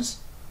 kilos.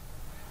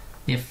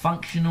 Their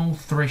functional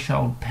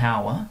threshold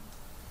power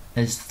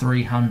is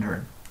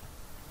 300.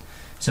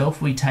 So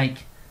if we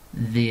take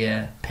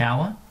their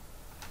power,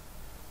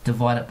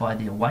 divide it by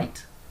their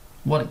weight,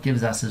 what it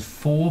gives us is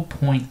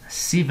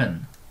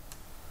 4.7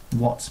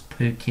 watts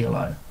per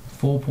kilo.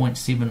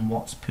 4.7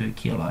 watts per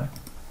kilo.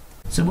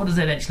 So what does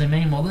that actually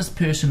mean? Well, this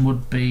person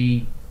would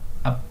be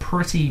a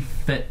pretty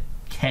fit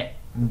Cat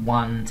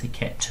 1 to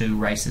Cat 2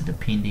 racer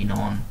depending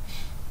on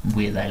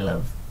where they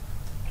live.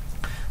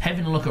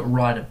 Having a look at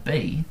rider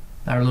B,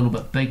 they're a little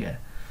bit bigger.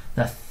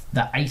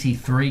 They're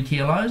 83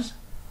 kilos,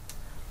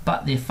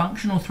 but their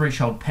functional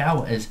threshold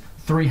power is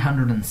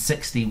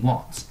 360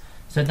 watts.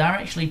 So they're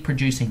actually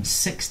producing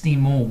 60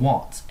 more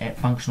watts at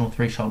functional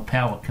threshold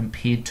power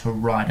compared to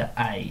rider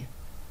A.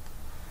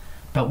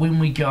 But when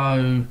we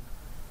go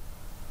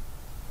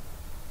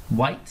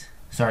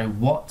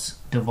watts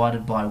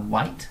divided by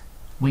weight,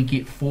 we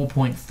get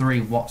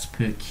 4.3 watts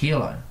per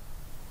kilo.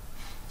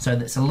 So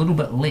that's a little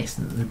bit less.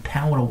 The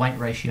power to weight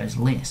ratio is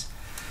less.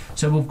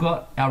 So we've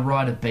got our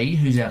rider B,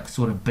 who's our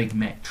sort of Big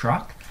Mac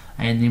truck,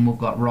 and then we've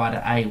got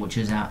rider A, which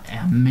is our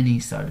mini,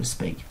 so to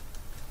speak.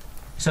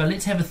 So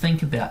let's have a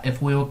think about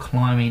if we were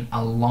climbing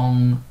a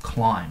long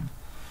climb.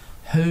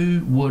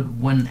 Who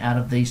would win out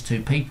of these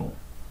two people?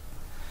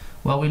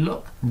 Well, we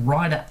look,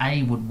 rider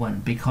A would win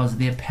because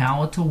their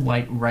power to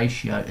weight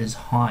ratio is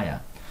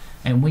higher.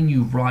 And when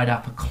you ride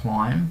up a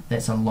climb,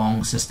 that's a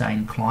long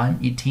sustained climb,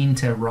 you tend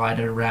to ride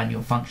it around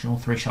your functional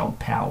threshold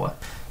power.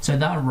 So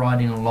they're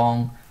riding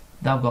along,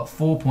 they've got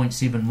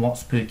 4.7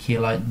 watts per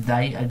kilo,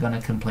 they are going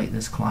to complete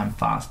this climb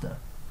faster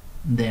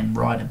than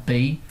rider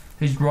B,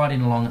 who's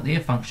riding along at their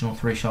functional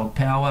threshold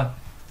power,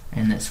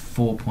 and that's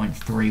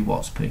 4.3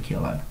 watts per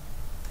kilo.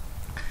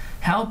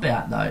 How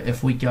about though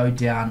if we go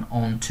down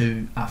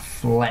onto a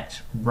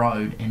flat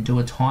road and do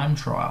a time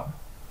trial?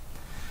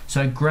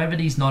 So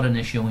gravity's not an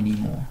issue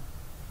anymore.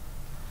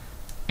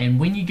 And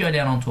when you go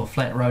down onto a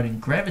flat road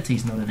and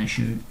gravity's not an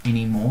issue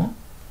anymore,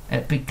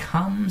 it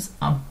becomes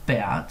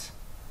about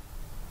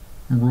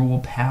raw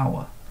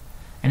power.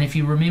 And if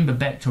you remember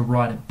back to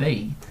rider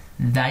B,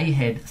 they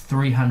had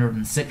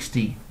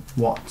 360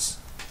 watts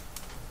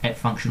at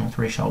functional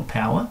threshold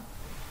power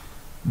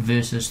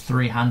versus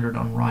 300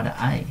 on rider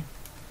A.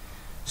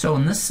 So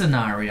in this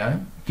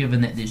scenario,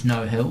 given that there's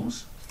no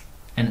hills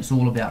and it's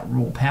all about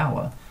raw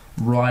power,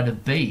 rider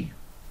B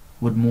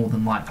would more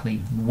than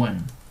likely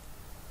win,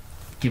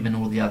 given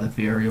all the other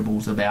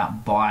variables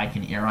about bike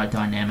and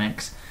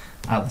aerodynamics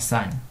are the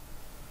same.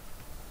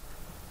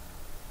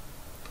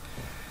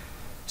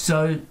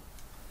 So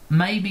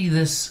maybe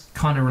this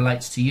kind of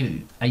relates to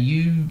you.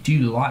 Do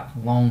you like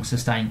long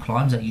sustained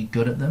climbs? Are you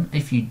good at them?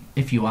 If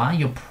you are,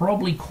 you're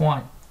probably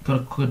quite got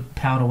a good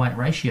power to weight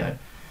ratio.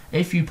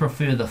 If you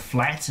prefer the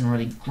flats and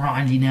really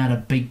grinding out a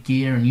big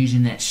gear and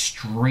using that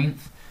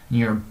strength, and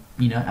you're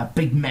a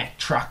Big Mac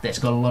truck that's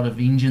got a lot of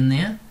engine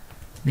there,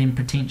 then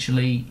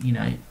potentially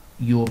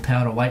your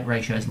power to weight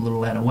ratio is a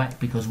little out of whack,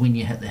 because when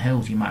you hit the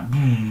hills you might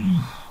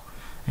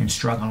and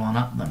struggle on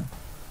up them.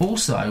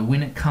 Also,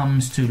 when it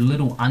comes to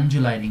little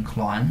undulating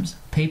climbs,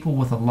 people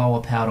with a lower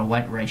power to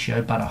weight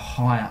ratio but a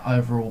higher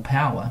overall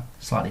power,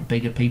 slightly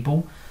bigger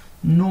people,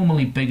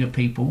 normally bigger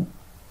people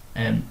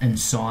in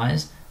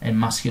size and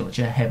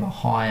musculature, have a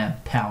higher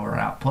power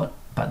output,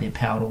 but their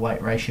power to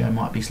weight ratio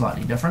might be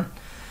slightly different.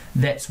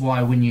 That's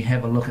why when you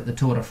have a look at the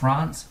Tour de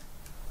France,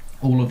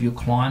 all of your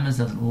climbers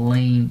are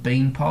lean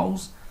beam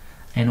poles,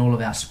 and all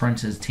of our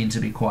sprinters tend to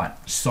be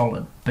quite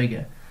solid,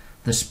 bigger.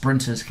 The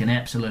sprinters can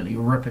absolutely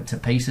rip it to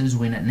pieces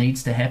when it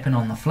needs to happen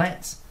on the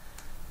flats,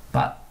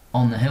 but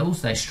on the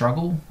hills they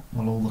struggle,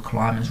 well, all the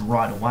climbers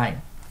right away.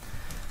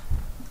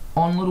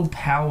 On little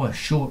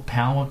short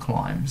power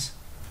climbs,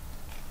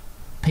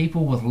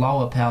 people with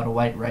lower power to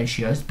weight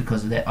ratios,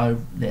 because of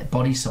that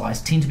body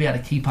size, tend to be able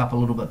to keep up a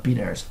little bit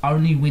better. It's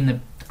only when the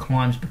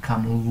climbs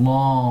become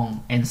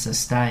long and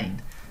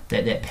sustained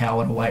that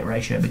power to weight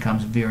ratio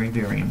becomes very,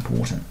 very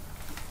important.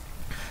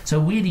 So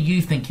where do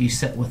you think you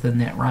sit within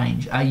that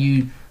range? Are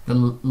you the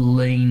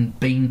lean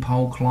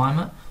beanpole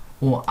climber,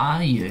 or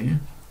are you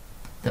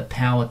the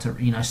power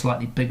to,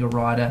 slightly bigger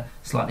rider,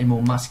 slightly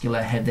more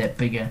muscular, have that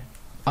bigger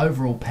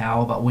overall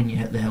power, but when you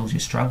hit the hills you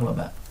struggle a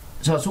bit?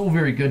 So it's all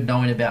very good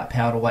knowing about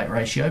power to weight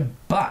ratio,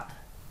 but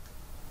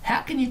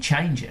how can you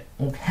change it?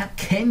 Or how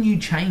can you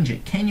change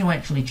it? Can you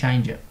actually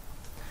change it?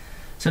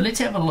 So let's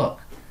have a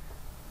look.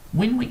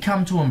 When we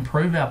come to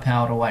improve our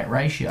power to weight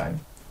ratio,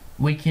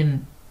 we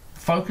can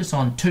focus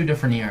on two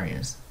different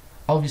areas.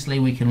 Obviously,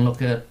 we can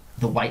look at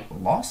the weight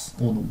loss,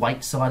 or the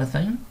weight side of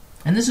thing,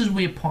 and this is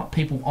where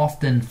people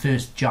often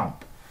first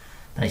jump.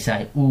 They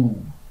say,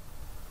 ooh,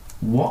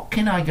 what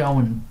can I go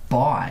and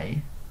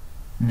buy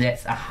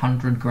that's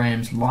 100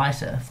 grams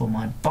lighter for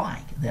my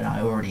bike that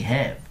I already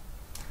have?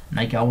 And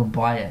they go and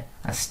buy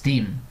a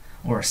stem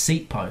or a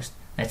seat post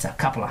that's a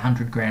couple of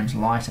 100 grams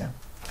lighter.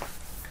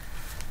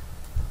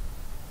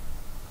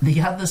 The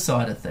other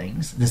side of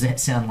things, does that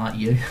sound like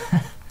you?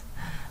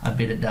 I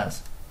bet it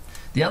does.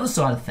 The other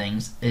side of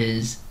things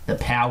is the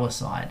power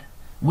side.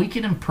 We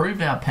can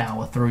improve our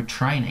power through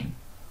training.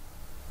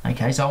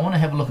 Okay, so I want to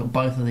have a look at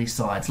both of these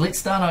sides. Let's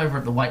start over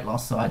at the weight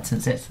loss side,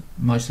 since that's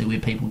mostly where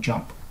people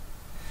jump.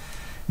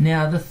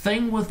 Now, the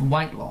thing with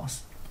weight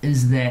loss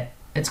is that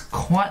it's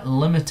quite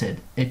limited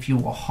if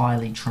you are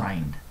highly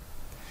trained.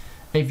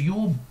 If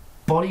your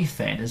body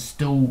fat is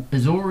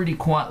already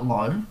quite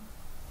low,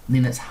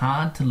 then it's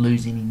hard to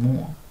lose any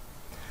more.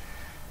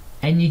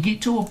 And you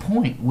get to a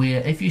point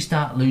where if you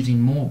start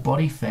losing more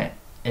body fat,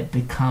 it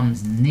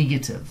becomes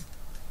negative.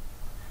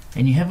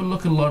 And you have a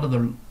look at a lot of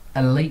the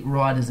elite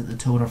riders at the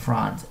Tour de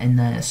France, and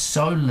they are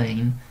so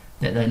lean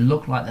that they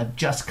look like they've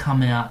just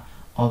come out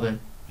of a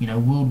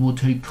World War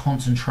II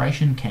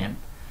concentration camp,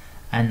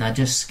 and they're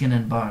just skin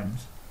and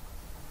bones.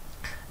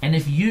 And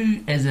if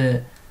you, as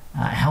a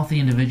healthy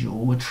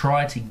individual, would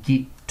try to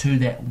get to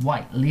that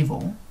weight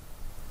level,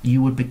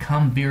 you would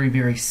become very,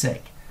 very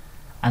sick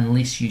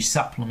unless you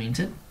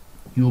supplemented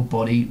your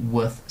body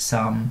with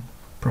some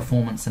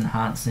performance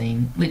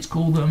enhancing, let's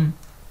call them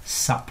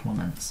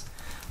supplements.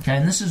 Okay,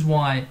 and this is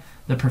why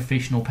the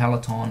professional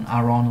peloton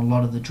are on a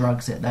lot of the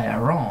drugs that they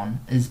are on,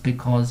 is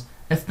because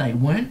if they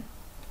weren't,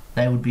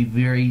 they would be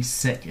very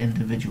sick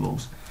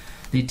individuals.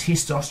 Their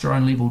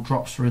testosterone level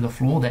drops through the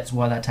floor. That's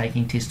why they're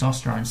taking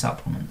testosterone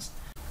supplements.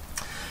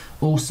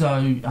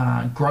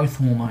 Also, growth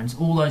hormones,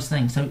 all those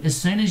things. So as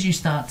soon as you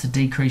start to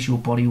decrease your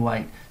body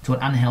weight to an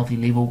unhealthy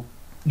level,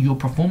 your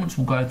performance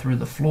will go through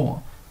the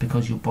floor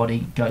because your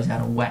body goes out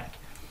of whack.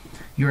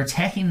 You're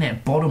attacking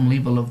that bottom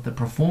level of the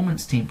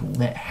performance temple,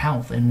 that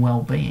health and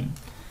well-being.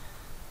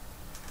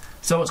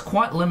 So it's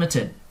quite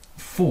limited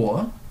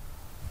for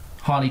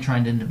highly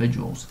trained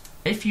individuals.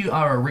 If you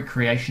are a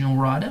recreational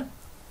rider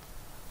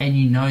and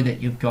you know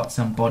that you've got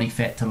some body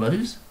fat to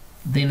lose,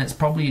 then it's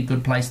probably a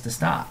good place to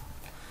start.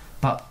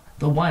 But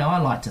the way I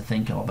like to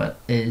think of it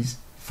is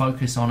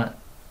focus on it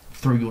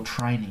through your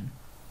training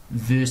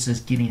versus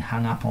getting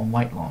hung up on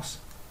weight loss.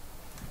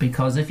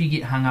 Because if you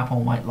get hung up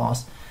on weight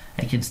loss,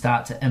 it can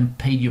start to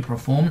impede your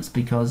performance,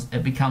 because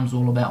it becomes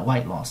all about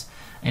weight loss.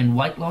 And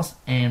weight loss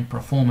and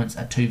performance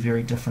are two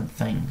very different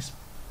things.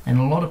 And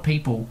a lot of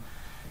people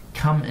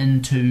come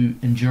into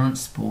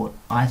endurance sport,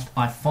 I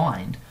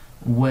find,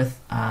 with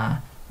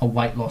a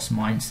weight loss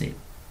mindset.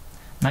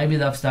 Maybe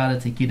they've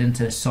started to get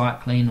into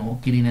cycling or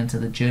getting into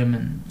the gym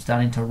and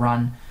starting to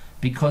run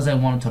because they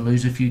wanted to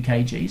lose a few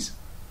kgs.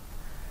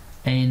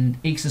 And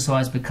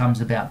exercise becomes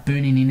about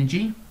burning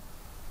energy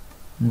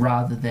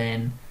rather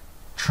than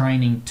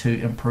training to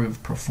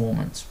improve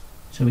performance.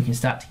 So we can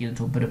start to get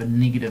into a bit of a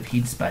negative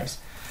headspace.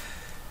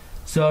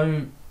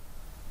 So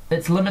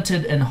it's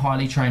limited in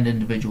highly trained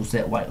individuals,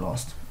 that weight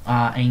loss.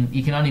 And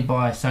you can only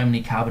buy so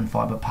many carbon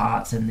fiber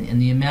parts, and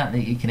the amount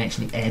that you can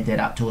actually add that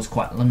up to is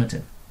quite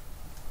limited.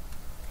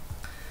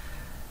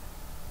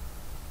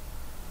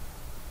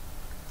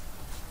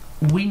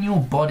 When your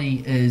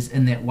body is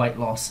in that weight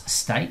loss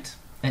state,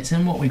 it's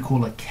in what we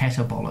call a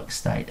catabolic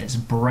state. It's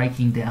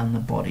breaking down the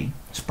body.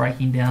 It's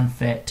breaking down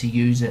fat to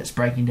use it. It's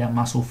breaking down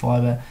muscle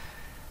fiber.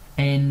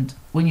 And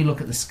when you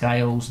look at the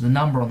scales, the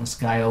number on the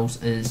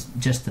scales is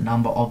just the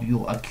number of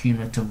your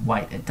accumulative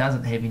weight. It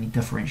doesn't have any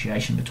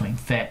differentiation between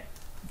fat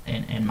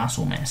and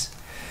muscle mass.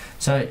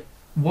 So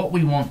what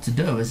we want to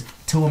do is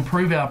to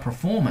improve our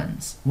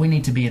performance, we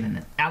need to be in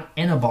an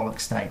anabolic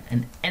state.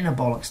 An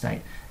anabolic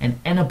state.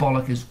 And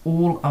anabolic is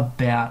all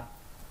about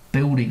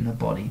building the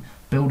body,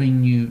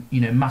 building new,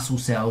 muscle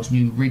cells,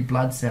 new red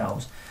blood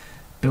cells,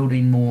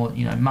 building more,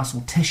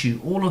 muscle tissue.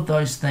 All of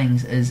those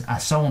things are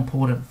so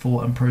important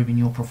for improving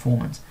your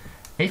performance.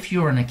 If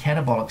you're in a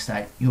catabolic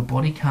state, your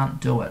body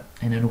can't do it,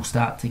 and it'll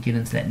start to get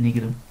into that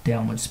negative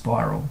downward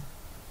spiral.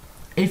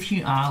 If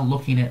you are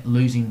looking at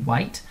losing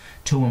weight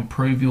to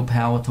improve your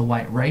power to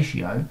weight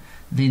ratio,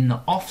 then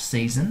the off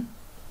season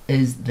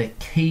is the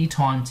key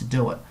time to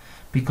do it,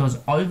 because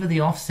over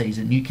the off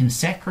season you can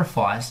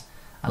sacrifice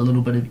a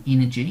little bit of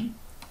energy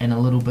and a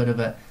little bit of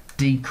a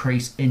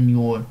decrease in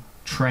your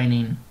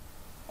training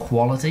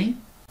quality,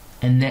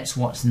 and that's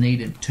what's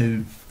needed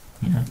to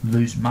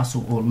lose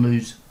muscle or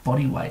lose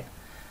body weight.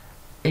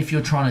 If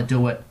you're trying to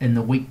do it in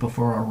the week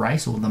before a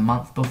race or the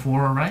month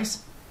before a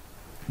race,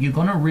 you're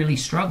going to really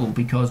struggle,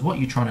 because what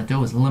you're trying to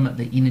do is limit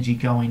the energy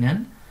going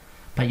in,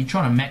 but you're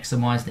trying to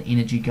maximize the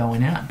energy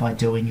going out by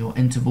doing your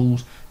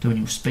intervals, doing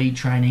your speed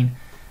training.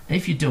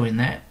 If you're doing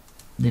that,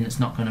 then it's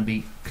not going to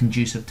be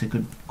conducive to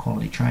good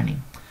quality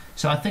training.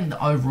 So I think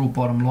the overall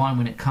bottom line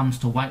when it comes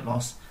to weight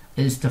loss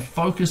is to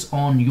focus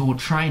on your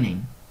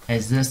training,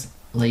 as this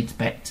leads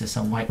back to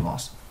some weight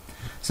loss.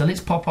 So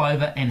let's pop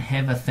over and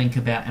have a think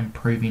about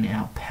improving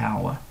our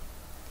power.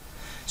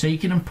 So you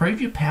can improve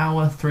your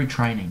power through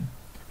training,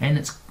 and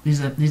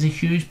there's a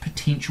huge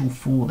potential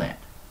for that.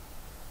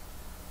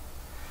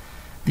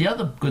 The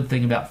other good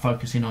thing about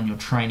focusing on your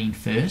training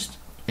first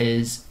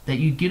is that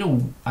you get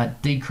a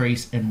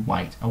decrease in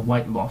weight, a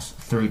weight loss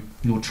through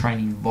your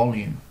training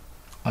volume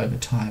over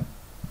time.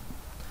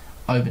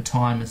 Over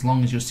time, as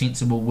long as you're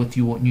sensible with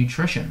your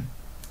nutrition.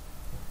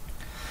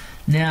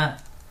 Now,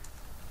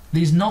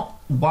 there's not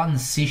one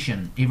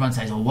session. Everyone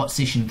says, well, what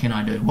session can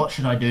I do? What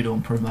should I do to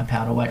improve my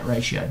power to weight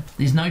ratio?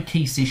 There's no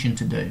key session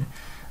to do,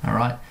 all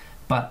right?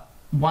 But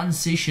one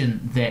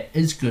session that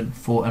is good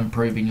for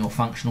improving your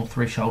functional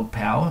threshold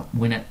power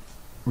when it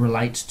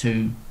relates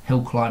to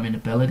hill climbing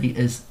ability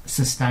is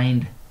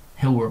sustained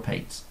hill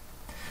repeats.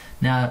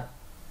 Now,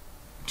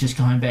 just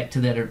going back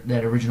to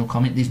that original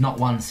comment, there's not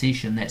one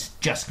session that's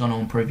just going to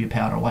improve your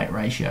power to weight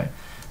ratio.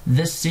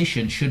 This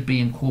session should be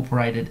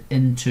incorporated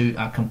into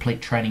a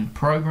complete training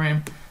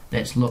program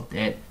that's looked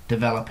at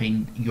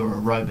developing your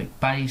aerobic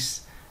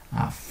base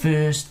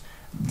first,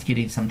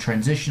 getting some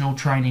transitional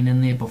training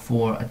in there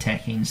before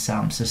attacking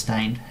some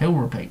sustained hill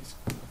repeats.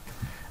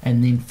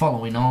 And then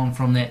following on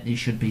from that, there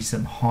should be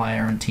some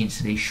higher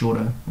intensity,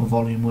 shorter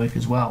volume work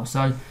as well.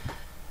 So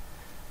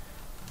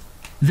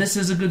this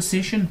is a good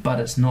session, but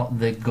it's not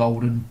the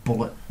golden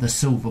bullet, the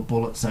silver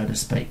bullet, so to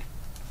speak.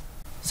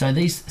 So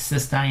these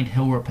sustained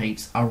hill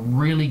repeats are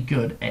really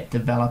good at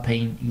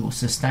developing your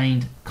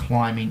sustained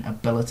climbing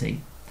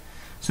ability.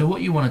 So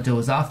what you want to do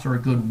is, after a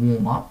good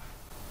warm-up,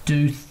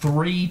 do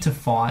 3 to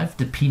 5,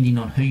 depending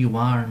on who you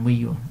are and where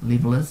your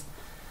level is,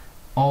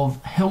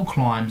 of hill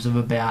climbs of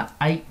about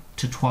 8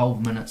 to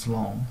 12 minutes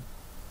long.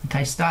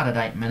 Okay, start at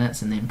 8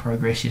 minutes and then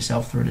progress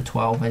yourself through to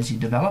 12 as you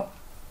develop.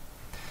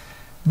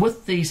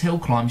 With these hill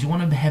climbs, you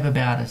want to have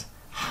about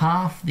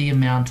half the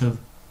amount of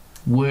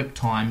work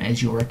time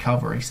as your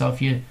recovery. So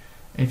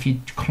if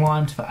you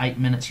climbed for 8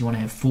 minutes, you want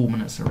to have 4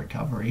 minutes of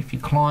recovery. If you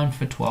climbed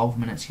for 12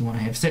 minutes, you want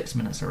to have 6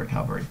 minutes of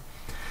recovery.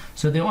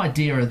 So the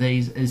idea of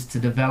these is to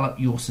develop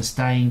your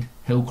sustained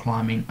hill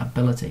climbing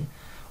ability.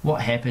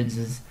 What happens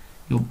is,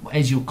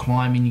 as you're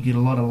climbing, you get a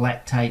lot of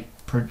lactate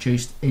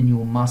produced in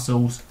your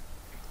muscles.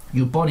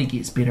 Your body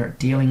gets better at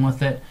dealing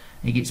with it.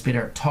 It gets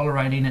better at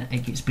tolerating it.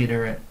 It gets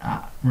better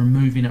at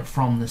removing it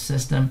from the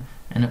system,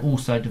 and it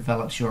also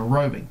develops your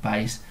aerobic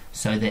base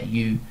so that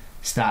you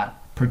start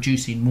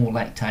producing more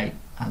lactate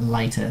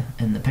later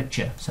in the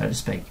picture, so to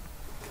speak.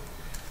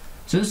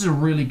 So this is a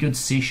really good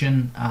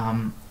session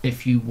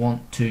if you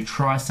want to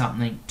try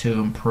something to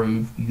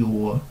improve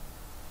your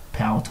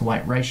power to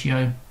weight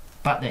ratio.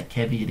 But that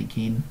caveat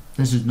again,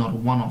 this is not a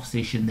one-off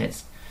session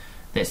that's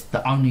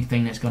the only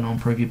thing that's going to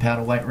improve your power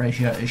to weight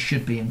ratio. It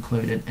should be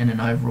included in an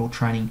overall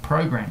training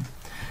program.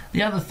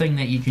 The other thing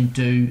that you can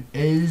do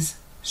is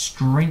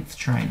strength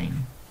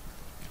training.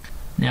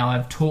 Now,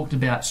 I've talked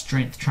about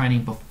strength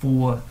training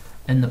before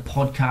in the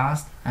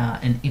podcast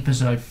in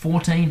episode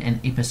 14 and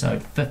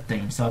episode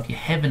 15. So if you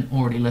haven't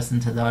already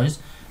listened to those,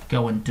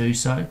 go and do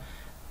so.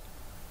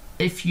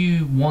 If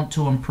you want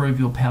to improve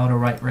your power to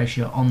weight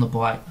ratio on the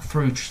bike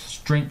through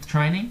strength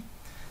training,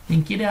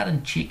 then get out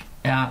and check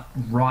out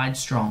Ride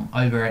Strong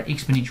over at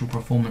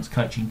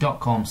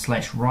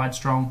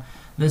exponentialperformancecoaching.com/ridestrong.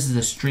 This is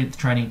a strength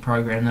training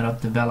program that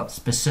I've developed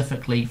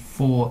specifically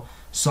for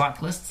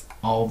cyclists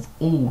of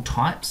all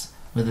types,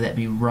 whether that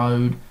be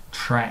road,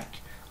 track,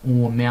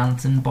 or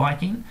mountain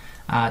biking,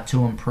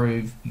 to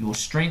improve your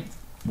strength,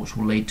 which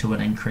will lead to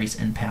an increase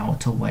in power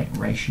to weight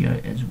ratio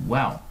as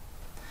well.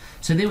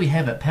 So there we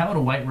have it, power to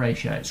weight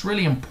ratio. It's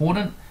really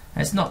important.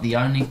 It's not the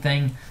only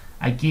thing.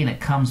 Again, it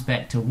comes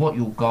back to what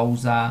your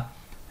goals are,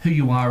 who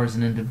you are as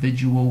an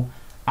individual.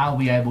 Are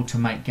we able to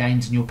make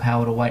gains in your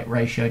power to weight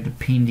ratio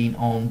depending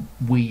on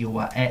where you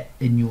are at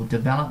in your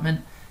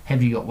development?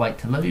 Have you got weight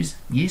to lose?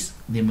 Yes,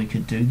 then we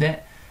could do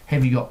that.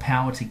 Have you got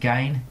power to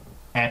gain?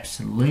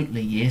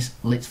 Absolutely yes.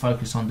 Let's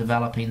focus on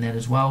developing that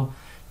as well.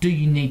 Do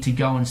you need to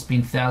go and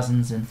spend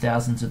thousands and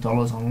thousands of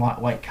dollars on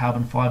lightweight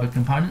carbon fiber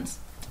components?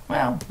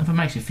 Well, if it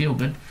makes you feel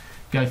good,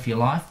 go for your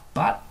life,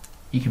 but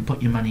you can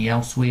put your money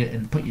elsewhere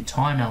and put your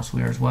time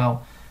elsewhere as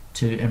well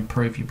to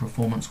improve your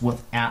performance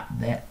without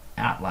that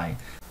outlay.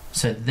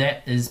 So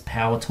that is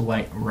power to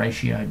weight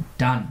ratio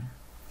done.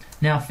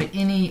 Now, for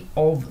any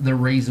of the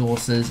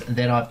resources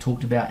that I've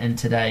talked about in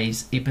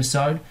today's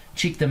episode,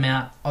 check them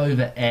out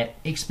over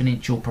at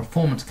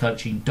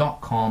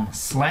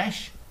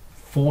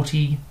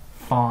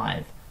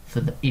exponentialperformancecoaching.com/45 for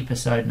the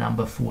episode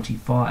number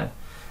 45.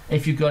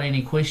 If you've got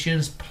any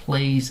questions,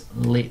 please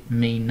let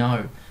me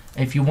know.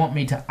 If you want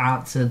me to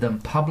answer them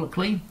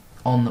publicly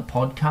on the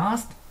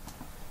podcast,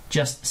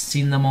 just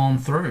send them on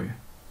through.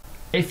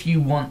 If you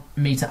want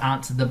me to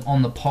answer them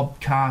on the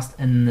podcast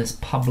in this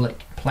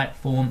public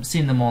platform,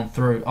 send them on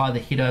through. Either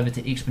head over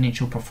to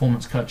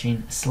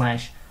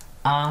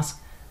exponentialperformancecoaching/ask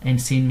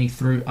and send me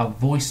through a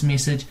voice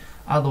message.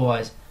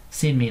 Otherwise,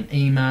 send me an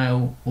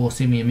email or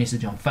send me a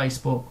message on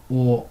Facebook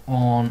or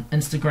on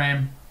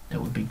Instagram. It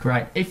would be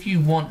great. If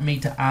you want me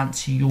to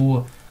answer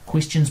your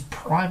questions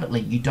privately,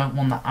 you don't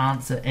want the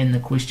answer and the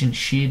question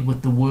shared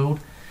with the world,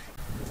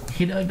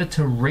 head over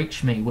to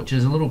Reach Me, which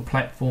is a little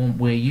platform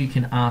where you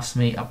can ask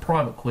me a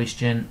private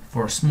question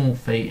for a small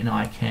fee and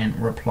I can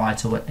reply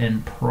to it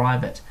in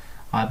private,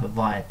 either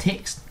via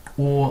text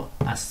or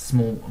a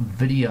small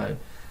video.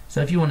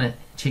 So if you want to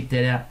check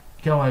that out,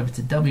 go over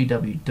to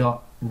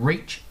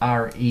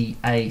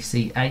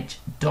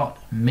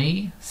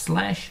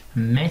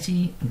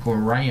www.reach.me/Matty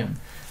Graham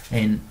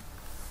and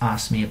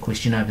ask me a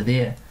question over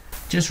there.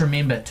 Just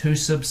remember to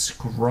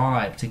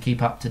subscribe to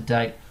keep up to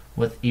date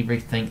with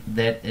everything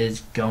that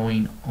is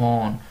going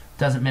on.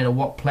 Doesn't matter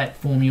what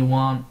platform you're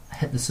on,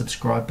 hit the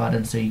subscribe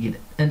button so you get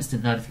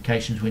instant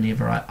notifications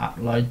whenever I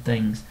upload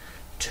things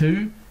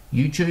to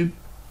YouTube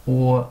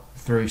or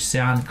through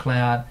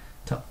SoundCloud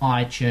to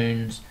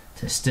iTunes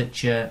to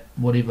Stitcher,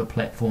 whatever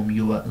platform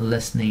you are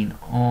listening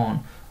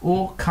on.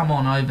 Or come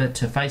on over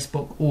to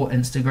Facebook or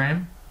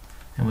Instagram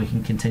and we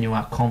can continue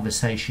our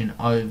conversation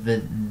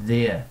over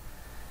there.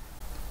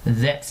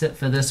 That's it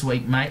for this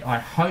week, mate. I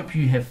hope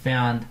you have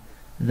found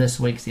this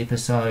week's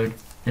episode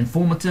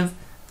informative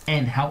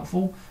and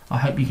helpful. I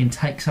hope you can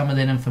take some of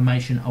that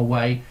information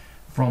away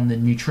from the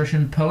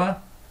nutrition pillar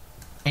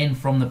and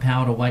from the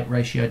power to weight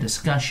ratio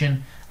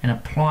discussion and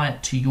apply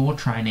it to your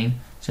training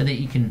so that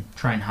you can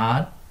train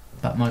hard,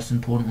 but most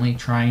importantly,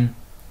 train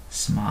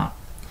smart.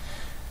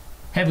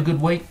 Have a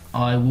good week.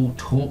 I will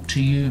talk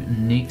to you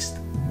next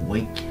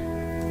week.